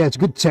 Jackie. Yeah, it's a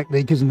good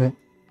technique, isn't it?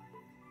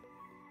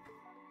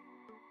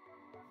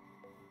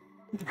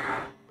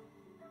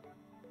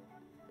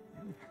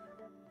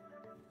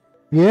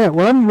 Yeah,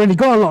 well, I haven't really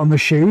got a lot on the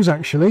shoes,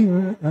 actually.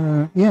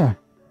 Yeah,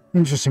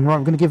 interesting. Right,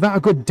 I'm going to give that a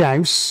good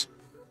douse.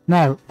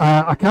 Now,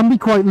 I can be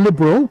quite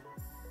liberal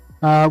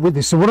with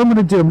this. So what I'm going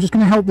to do, I'm just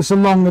going to help this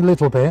along a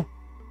little bit.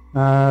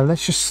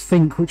 Let's just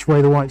think which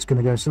way the white's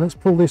going to go. So let's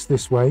pull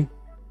this way.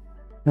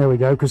 There we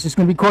go, because it's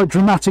going to be quite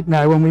dramatic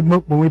now when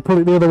we pull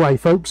it the other way,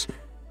 folks.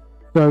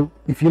 So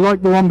if you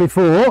like the one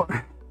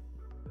before,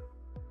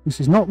 this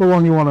is not the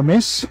one you want to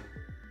miss.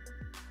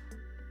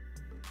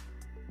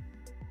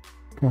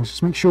 Okay, let's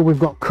just make sure we've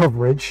got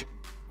coverage.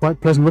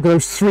 Quite pleasant. Look at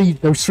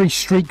those three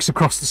streaks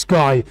across the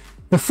sky.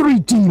 The three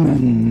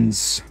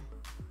demons.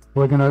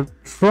 We're going to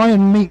try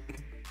and meet.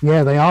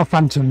 Yeah, they are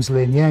phantoms,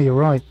 Lynn. Yeah, you're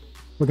right.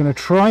 We're going to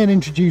try and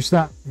introduce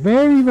that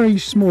very, very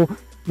small,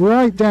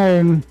 right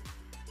down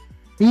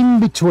in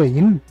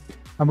between.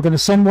 And we're going to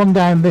send one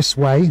down this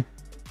way.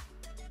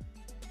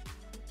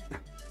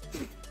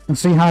 and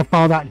see how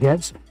far that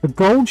gets. The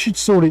gold should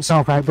sort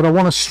itself out, but I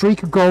want a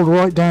streak of gold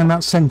right down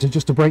that centre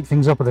just to break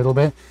things up a little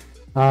bit.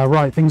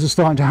 Right, things are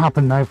starting to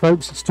happen now,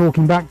 folks. It's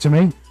talking back to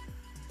me.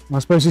 I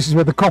suppose this is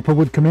where the copper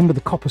would come in, but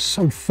the copper's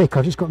so thick,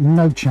 I just got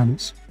no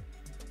chance.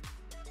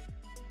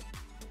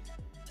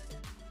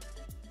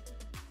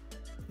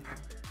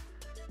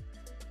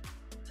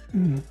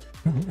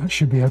 That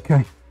should be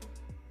okay.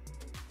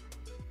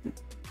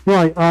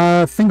 Right,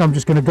 I think I'm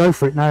just going to go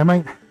for it now,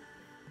 mate.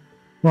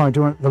 Right,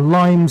 the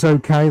lime's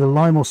okay. The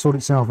lime will sort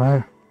itself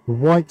out. The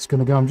white's going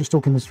to go. I'm just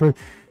talking this through.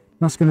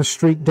 That's going to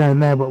streak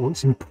down there, but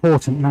what's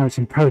important now, it's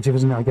imperative,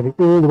 isn't it? I get it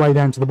all the way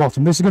down to the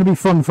bottom. This is going to be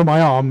fun for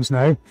my arms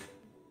now.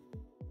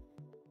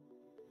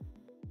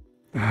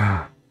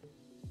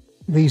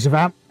 These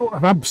have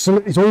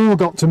absolutely, it's all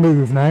got to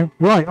move now.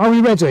 Right, are we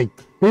ready?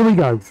 Here we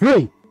go.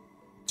 3,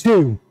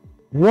 2,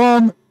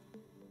 1,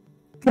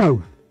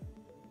 go.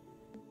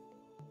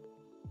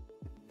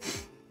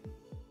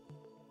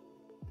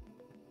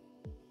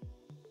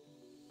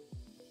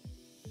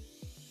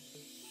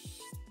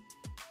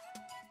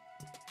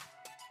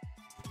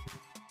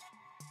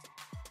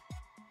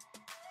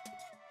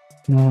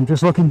 Now I'm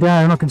just looking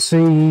down. I can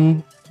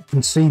see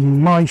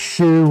my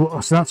shoe.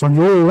 So that's on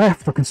your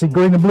left. I can see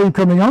green and blue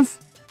coming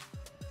off.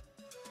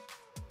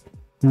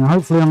 Now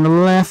hopefully on the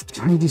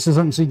left, Edie says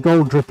I can see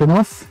gold dripping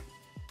off.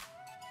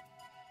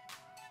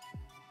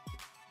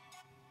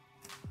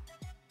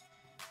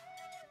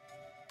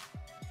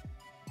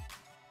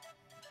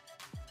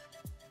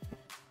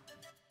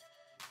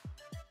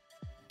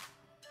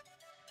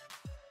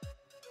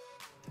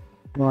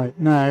 Right,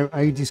 now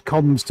Edie's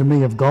comms to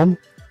me have gone.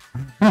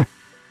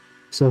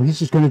 So he's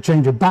just going to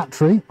change a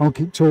battery. I'll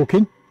keep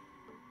talking.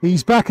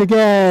 He's back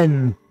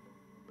again.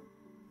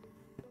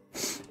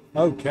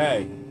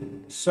 Okay,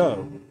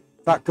 so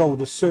that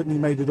gold has certainly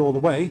made it all the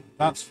way,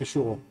 that's for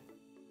sure.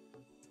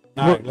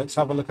 Now, let's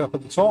have a look up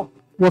at the top.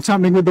 What's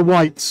happening with the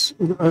whites?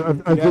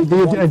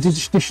 The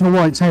additional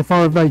whites, how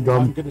far have they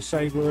gone? I'm going to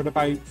say we're at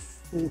about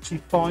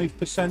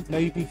 45%,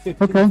 maybe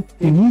 50%. Okay.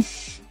 Mm-hmm.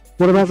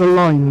 What about the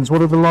lines?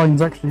 What are the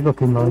lines actually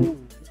looking like? Ooh,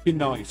 looking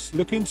nice.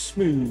 Looking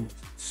smooth.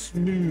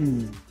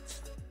 Smooth.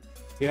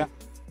 Yeah.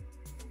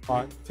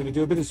 Alright, going to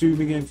do a bit of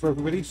zooming in for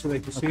everybody so they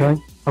can see it.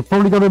 I've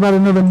probably got about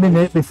another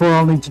minute before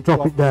I'll need to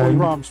drop it down. Before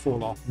your arms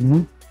fall off.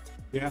 Mm-hmm.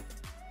 Yeah.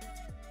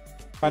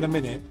 About a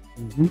minute.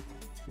 Mm-hmm.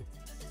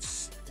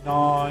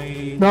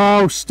 9.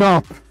 No,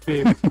 stop.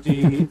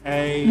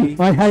 58.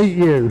 I hate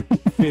you.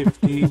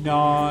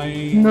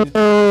 59.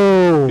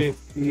 No.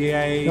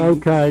 58.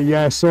 Okay,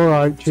 yes,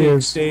 alright,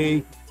 cheers.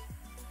 60.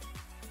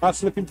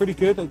 That's looking pretty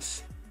good.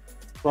 It's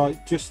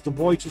right, just the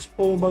white is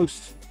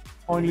almost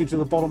finally to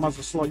the bottom, has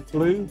a slight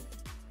blue.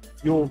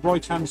 Your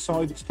right hand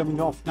side is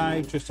coming off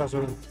now, just has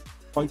a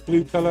light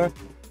blue colour.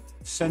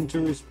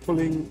 Centre is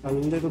pulling a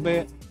little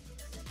bit.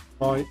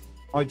 Right,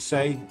 I'd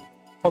say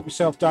pop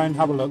yourself down,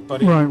 have a look,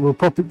 buddy. Right, we'll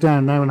pop it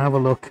down now and have a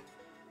look.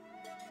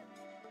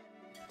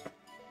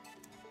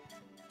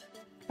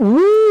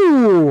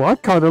 Ooh, I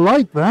kind of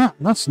like that.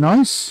 That's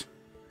nice.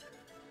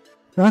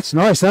 That's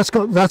nice.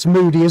 That's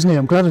moody, isn't it?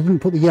 I'm glad I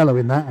didn't put the yellow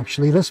in that,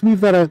 actually. Let's move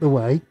that out of the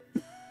way.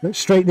 Let's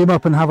straighten him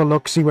up and have a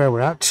look, see where we're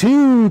at.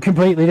 2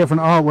 completely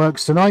different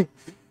artworks tonight.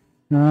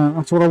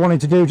 That's what I wanted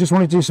to do. Just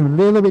wanted to do something a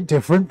little bit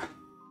different.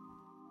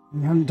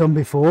 We haven't done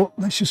before.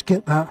 Let's just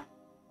get that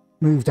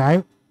moved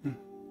out.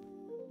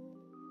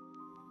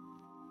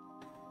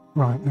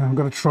 Right, now I'm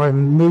going to try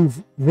and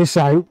move this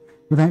out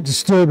without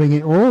disturbing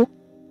it all.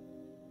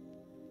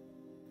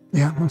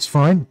 Yeah, that's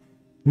fine.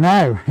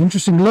 Now,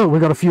 interesting look. We've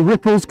got a few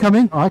ripples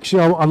coming. Oh,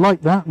 actually, I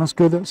like that. That's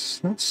good.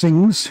 That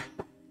sings.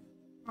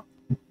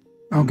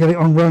 I'll get it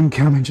on roam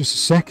cam in just a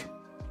sec.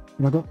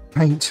 And I've got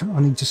paint I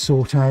need to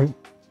sort out.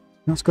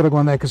 That's got to go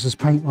on there because there's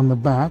paint on the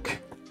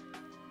back.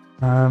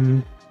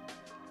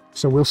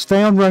 So we'll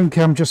stay on roam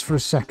cam just for a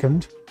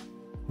second.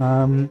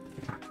 Go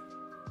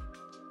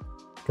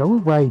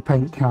away,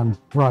 paint can.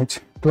 Right,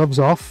 gloves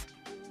off.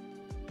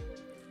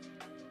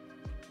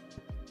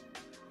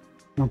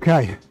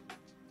 Okay.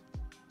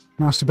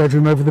 Master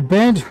bedroom over the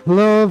bed.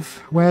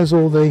 Love. Where's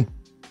all the...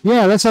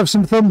 Yeah, let's have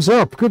some thumbs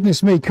up.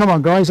 Goodness me. Come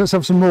on, guys. Let's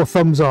have some more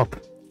thumbs up.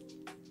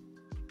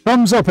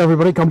 Thumbs up,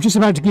 everybody. I'm just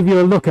about to give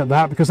you a look at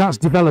that because that's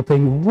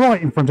developing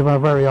right in front of our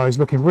very eyes,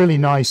 looking really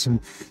nice and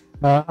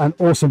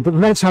awesome. But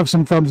let's have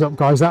some thumbs up,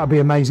 guys. That would be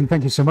amazing.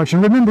 Thank you so much.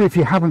 And remember, if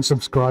you haven't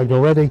subscribed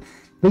already,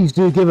 please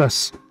do give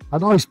us a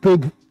nice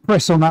big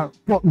press on that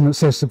button that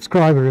says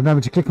subscribe. And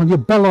remember to click on your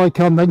bell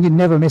icon, then you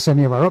never miss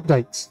any of our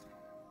updates.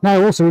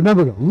 Now, also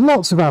remember, we've got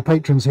lots of our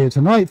patrons here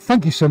tonight.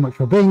 Thank you so much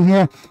for being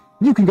here.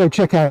 You can go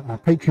check out our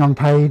Patreon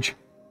page.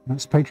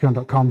 That's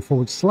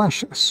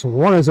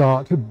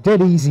patreon.com/SuarezArt.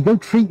 Dead easy. Go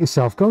treat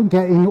yourself. Go and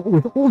get in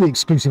with all the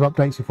exclusive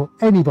updates before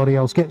anybody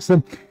else gets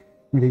them.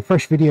 We do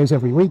fresh videos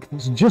every week.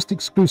 That's just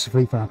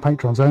exclusively for our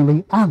patrons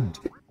only. And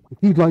if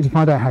you'd like to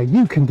find out how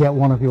you can get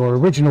one of your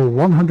original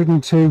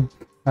 102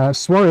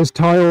 Suarez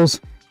tiles,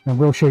 then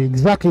we'll show you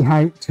exactly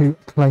how to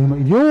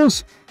claim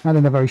yours. And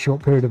in a very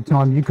short period of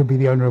time, you could be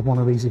the owner of one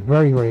of these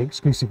very, very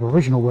exclusive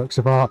original works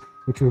of art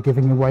which we're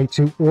giving away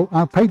to all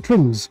our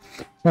patrons.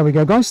 There we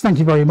go, guys. Thank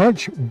you very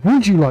much.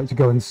 Would you like to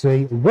go and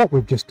see what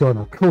we've just done?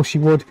 Of course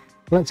you would.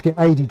 Let's get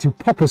Adi to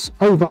pop us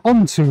over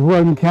onto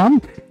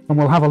RoamCam and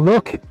we'll have a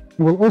look.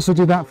 We'll also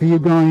do that for you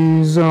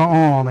guys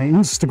on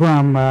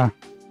Instagram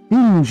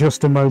in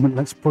just a moment.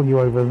 Let's pull you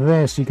over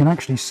there so you can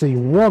actually see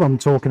what I'm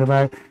talking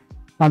about.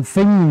 And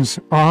things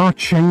are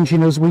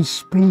changing as we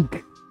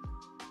speak.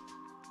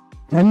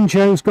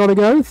 NJ's got to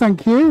go.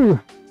 Thank you.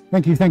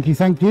 Thank you, thank you,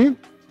 thank you.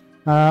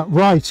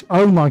 Right.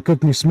 Oh, my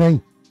goodness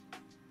me.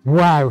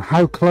 Wow.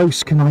 How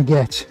close can I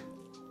get?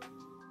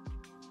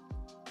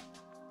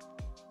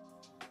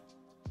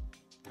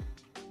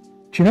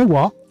 Do you know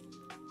what?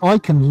 I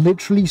can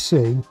literally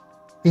see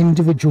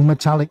individual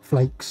metallic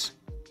flakes.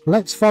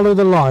 Let's follow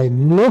the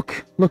line.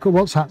 Look at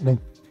what's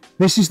happening.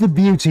 This is the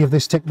beauty of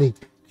this technique.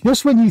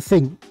 Just when you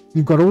think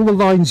you've got all the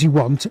lines you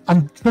want,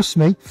 and trust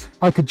me,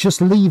 I could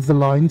just leave the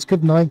lines,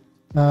 couldn't I?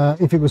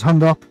 If it was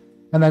hung up,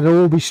 and they'd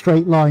all be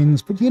straight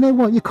lines. But you know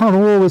what? You can't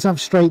always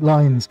have straight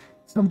lines.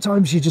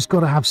 Sometimes you just got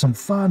to have some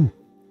fun.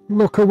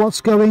 Look at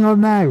what's going on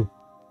now.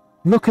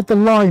 Look at the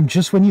line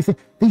just when you think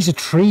these are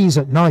trees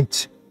at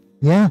night.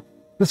 Yeah,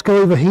 let's go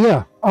over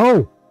here.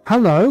 Oh,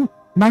 hello.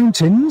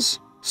 Mountains,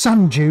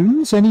 sand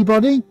dunes,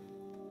 anybody?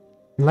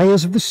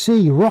 Layers of the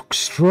sea, rock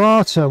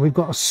strata. We've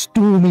got a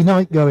stormy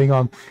night going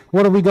on.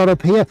 What have we got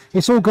up here?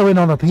 It's all going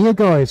on up here,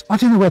 guys. I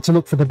don't know where to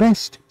look for the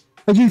best.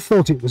 And you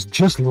thought it was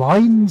just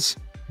lines?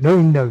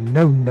 No, no,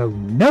 no, no,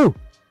 no.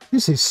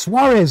 This is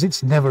Suarez.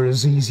 It's never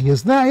as easy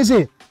as that, is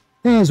it?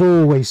 There's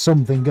always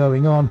something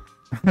going on.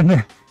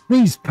 And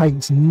these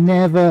paints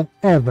never,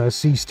 ever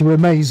cease to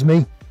amaze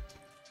me.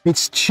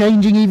 It's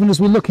changing even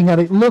as we're looking at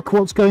it. Look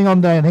what's going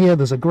on down here.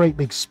 There's a great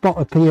big spot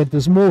appeared.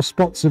 There's more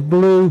spots of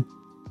blue.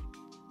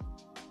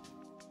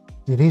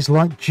 It is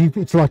like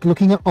Jupiter. It's like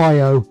looking at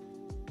Io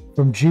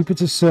from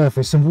Jupiter's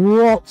surface. And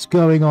what's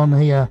going on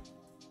here?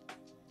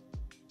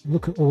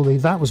 Look at all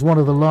these. That was one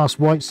of the last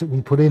whites that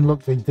we put in.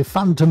 Look, the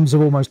phantoms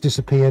have almost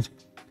disappeared.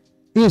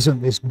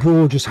 Isn't this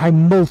gorgeous? How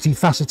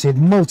multifaceted,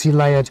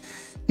 multi-layered,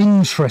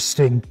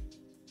 interesting.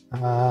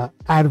 Out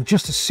of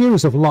just a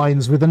series of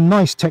lines with a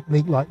nice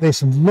technique like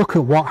this. And look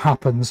at what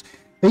happens.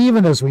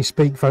 Even as we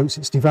speak, folks,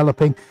 it's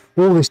developing.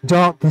 All this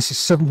darkness is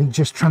suddenly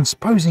just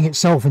transposing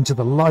itself into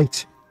the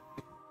light.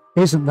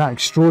 Isn't that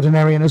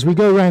extraordinary? And as we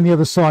go around the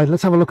other side,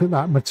 let's have a look at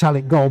that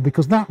metallic gold,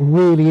 because that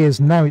really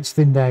is, now it's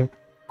thinned out,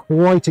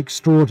 quite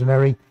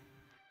extraordinary.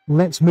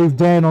 Let's move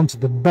down onto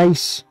the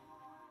base.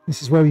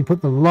 This is where we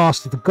put the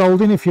last of the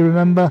gold in, if you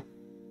remember.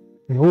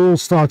 They're all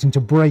starting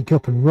to break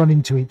up and run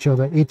into each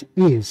other. It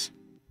is,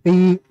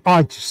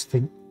 I just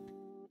think,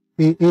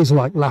 it is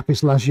like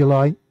lapis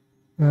lazuli,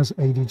 as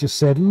Adi just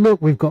said.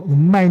 Look, we've got the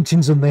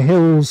mountains and the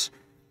hills,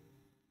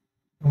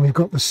 and we've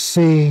got the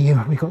sea,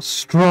 and we've got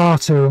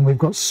strata, and we've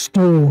got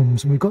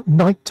storms, and we've got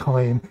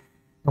nighttime,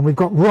 and we've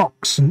got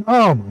rocks, and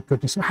oh my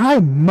goodness, how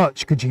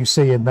much could you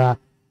see in there?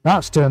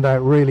 That's turned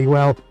out really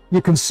well.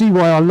 You can see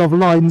why I love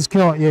lines,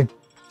 can't you?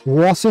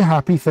 What a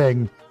happy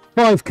thing.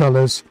 5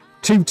 colours,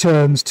 2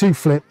 turns, 2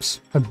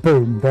 flips, and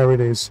boom, there it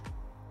is.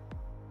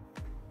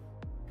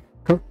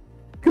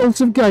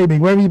 Cult of Gaming,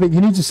 where have you been? You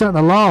need to set an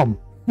alarm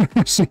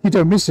so you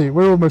don't miss it.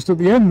 We're almost at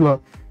the end,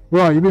 look.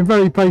 Right, you've been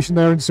very patient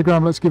there,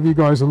 Instagram. Let's give you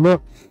guys a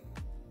look.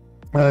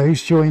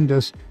 Who's joined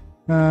us?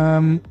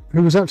 Who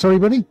was that? Sorry,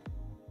 buddy.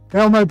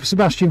 Elmo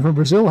Sebastian from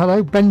Brazil.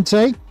 Hello.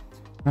 Bente.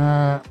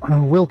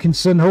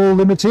 Wilkinson Hall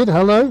Limited.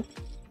 Hello.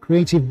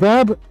 Creative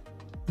Bab.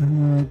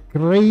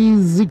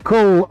 Crazy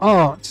Cool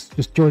Art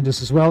just joined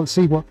us as well. Let's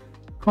see what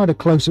kind of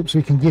close-ups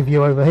we can give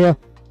you over here.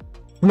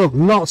 Look,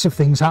 lots of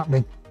things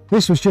happening.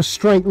 This was just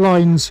straight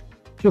lines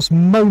just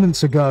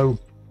moments ago,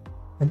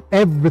 and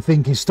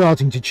everything is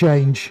starting to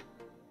change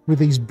with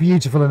these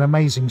beautiful and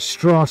amazing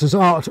stratas.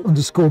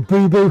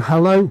 Art_boo-boo,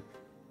 hello.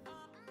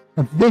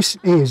 And this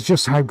is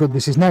just how good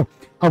this is. Now,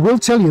 I will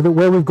tell you that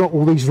where we've got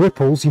all these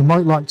ripples, you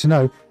might like to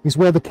know, is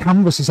where the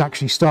canvas is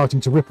actually starting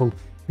to ripple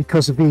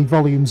because of the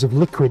volumes of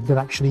liquid that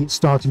actually it's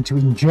starting to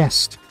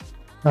ingest.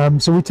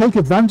 So we take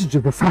advantage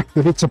of the fact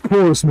that it's a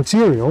porous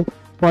material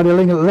by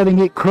letting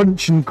it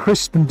crunch and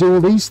crisp and do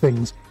all these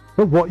things.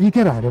 But what you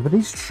get out of it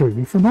is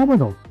truly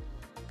phenomenal.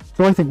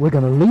 So I think we're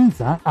going to leave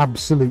that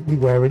absolutely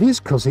where it is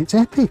because it's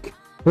epic.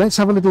 Let's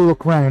have a little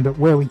look round at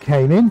where we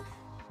came in.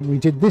 We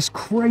did this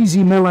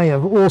crazy melee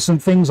of awesome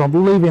things. I'm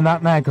leaving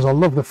that now because I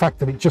love the fact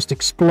that it just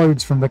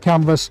explodes from the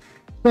canvas.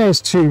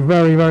 There's 2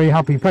 very, very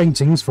happy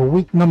paintings for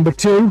week number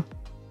 2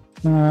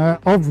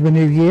 of the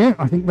new year.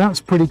 I think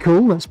that's pretty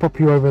cool. Let's pop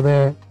you over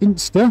there,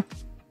 Insta.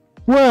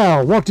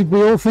 Well, what did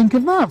we all think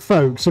of that,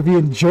 folks? Have you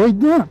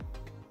enjoyed that?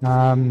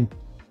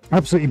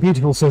 Absolutely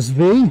beautiful, says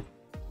V.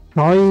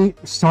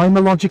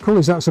 Seismological,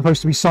 is that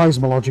supposed to be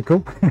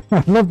seismological?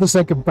 I love the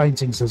second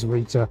painting, says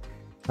Rita.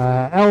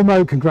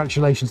 Elmo,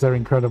 congratulations, they're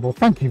incredible.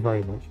 Thank you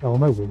very much,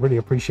 Elmo, we really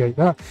appreciate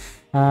that.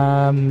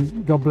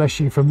 God bless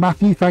you from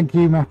Matthew. Thank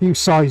you, Matthew.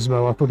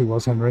 Seismo, I thought it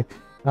was Henry.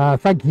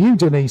 Thank you,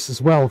 Denise, as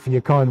well, for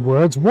your kind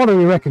words. What do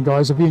you reckon,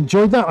 guys? Have you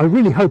enjoyed that? I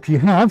really hope you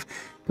have.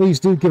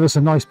 Please do give us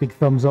a nice big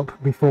thumbs up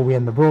before we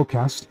end the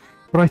broadcast.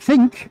 But I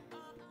think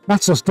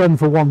That's us done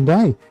for one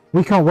day.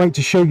 We can't wait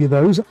to show you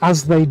those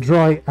as they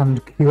dry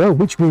and cure,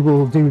 which we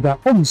will do that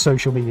on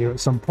social media at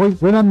some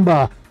point.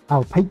 Remember,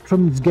 our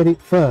patrons get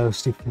it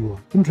first. If you are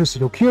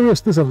interested or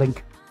curious, there's a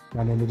link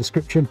down in the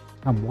description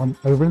and one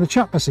over in the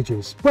chat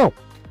messages. Well,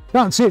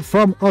 that's it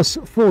from us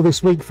for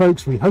this week,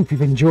 folks. We hope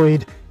you've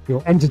enjoyed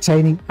your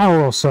entertaining hour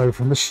or so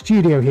from the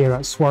studio here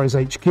at Suarez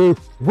HQ.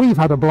 We've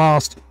had a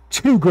blast.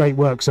 2 great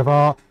works of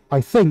art.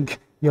 I think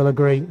you'll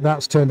agree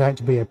that's turned out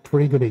to be a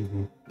pretty good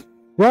evening.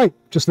 Right,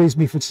 just leaves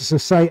me to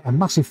say a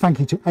massive thank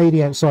you to AD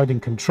outside in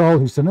control,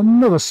 who's done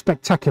another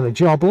spectacular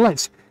job.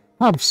 Let's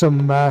have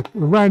some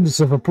rounds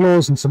of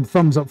applause and some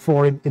thumbs up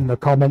for him in the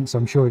comments.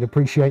 I'm sure he'd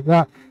appreciate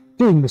that.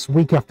 Doing this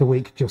week after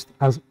week, just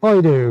as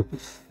I do.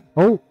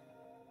 Oh.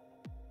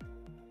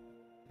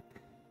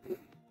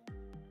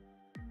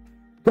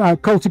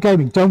 Culture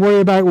Gaming, don't worry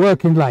about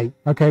working late.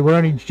 Okay, we're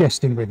only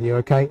jesting with you.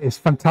 Okay, it's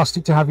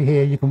fantastic to have you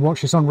here. You can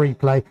watch this on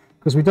replay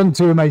because we've done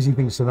 2 amazing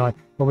things tonight,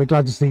 but we're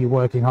glad to see you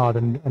working hard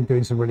and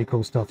doing some really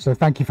cool stuff. So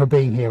thank you for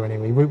being here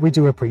anyway. We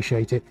do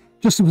appreciate it,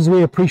 just as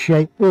we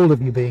appreciate all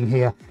of you being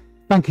here.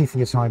 Thank you for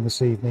your time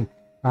this evening,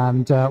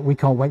 and we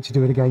can't wait to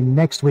do it again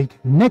next week.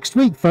 Next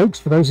week, folks,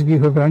 for those of you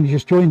who have only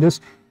just joined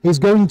us, is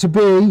going to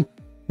be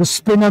the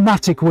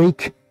Spinomatic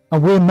week,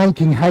 and we're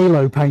making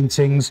Halo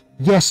paintings.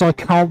 Yes, I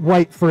can't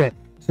wait for it.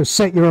 So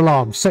set your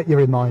alarm, set your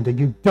reminder.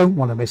 You don't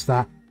want to miss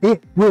that.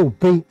 It will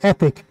be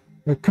epic.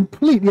 A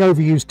completely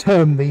overused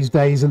term these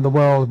days in the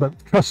world, but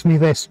trust me,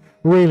 this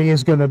really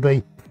is going to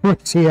be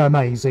pretty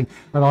amazing,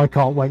 and I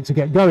can't wait to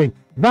get going.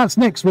 That's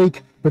next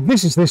week, but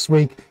this is this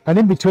week, and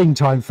in between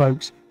time,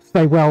 folks,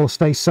 stay well,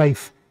 stay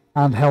safe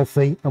and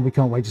healthy, and we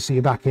can't wait to see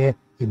you back here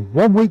in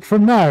 1 week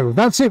from now.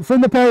 That's it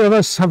from the pair of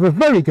us. Have a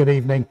very good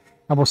evening,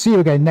 and we'll see you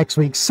again next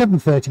week,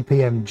 7:30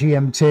 p.m.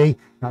 GMT.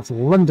 That's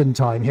London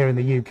time here in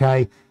the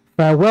UK.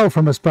 Farewell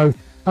from us both,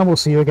 and we'll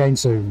see you again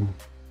soon.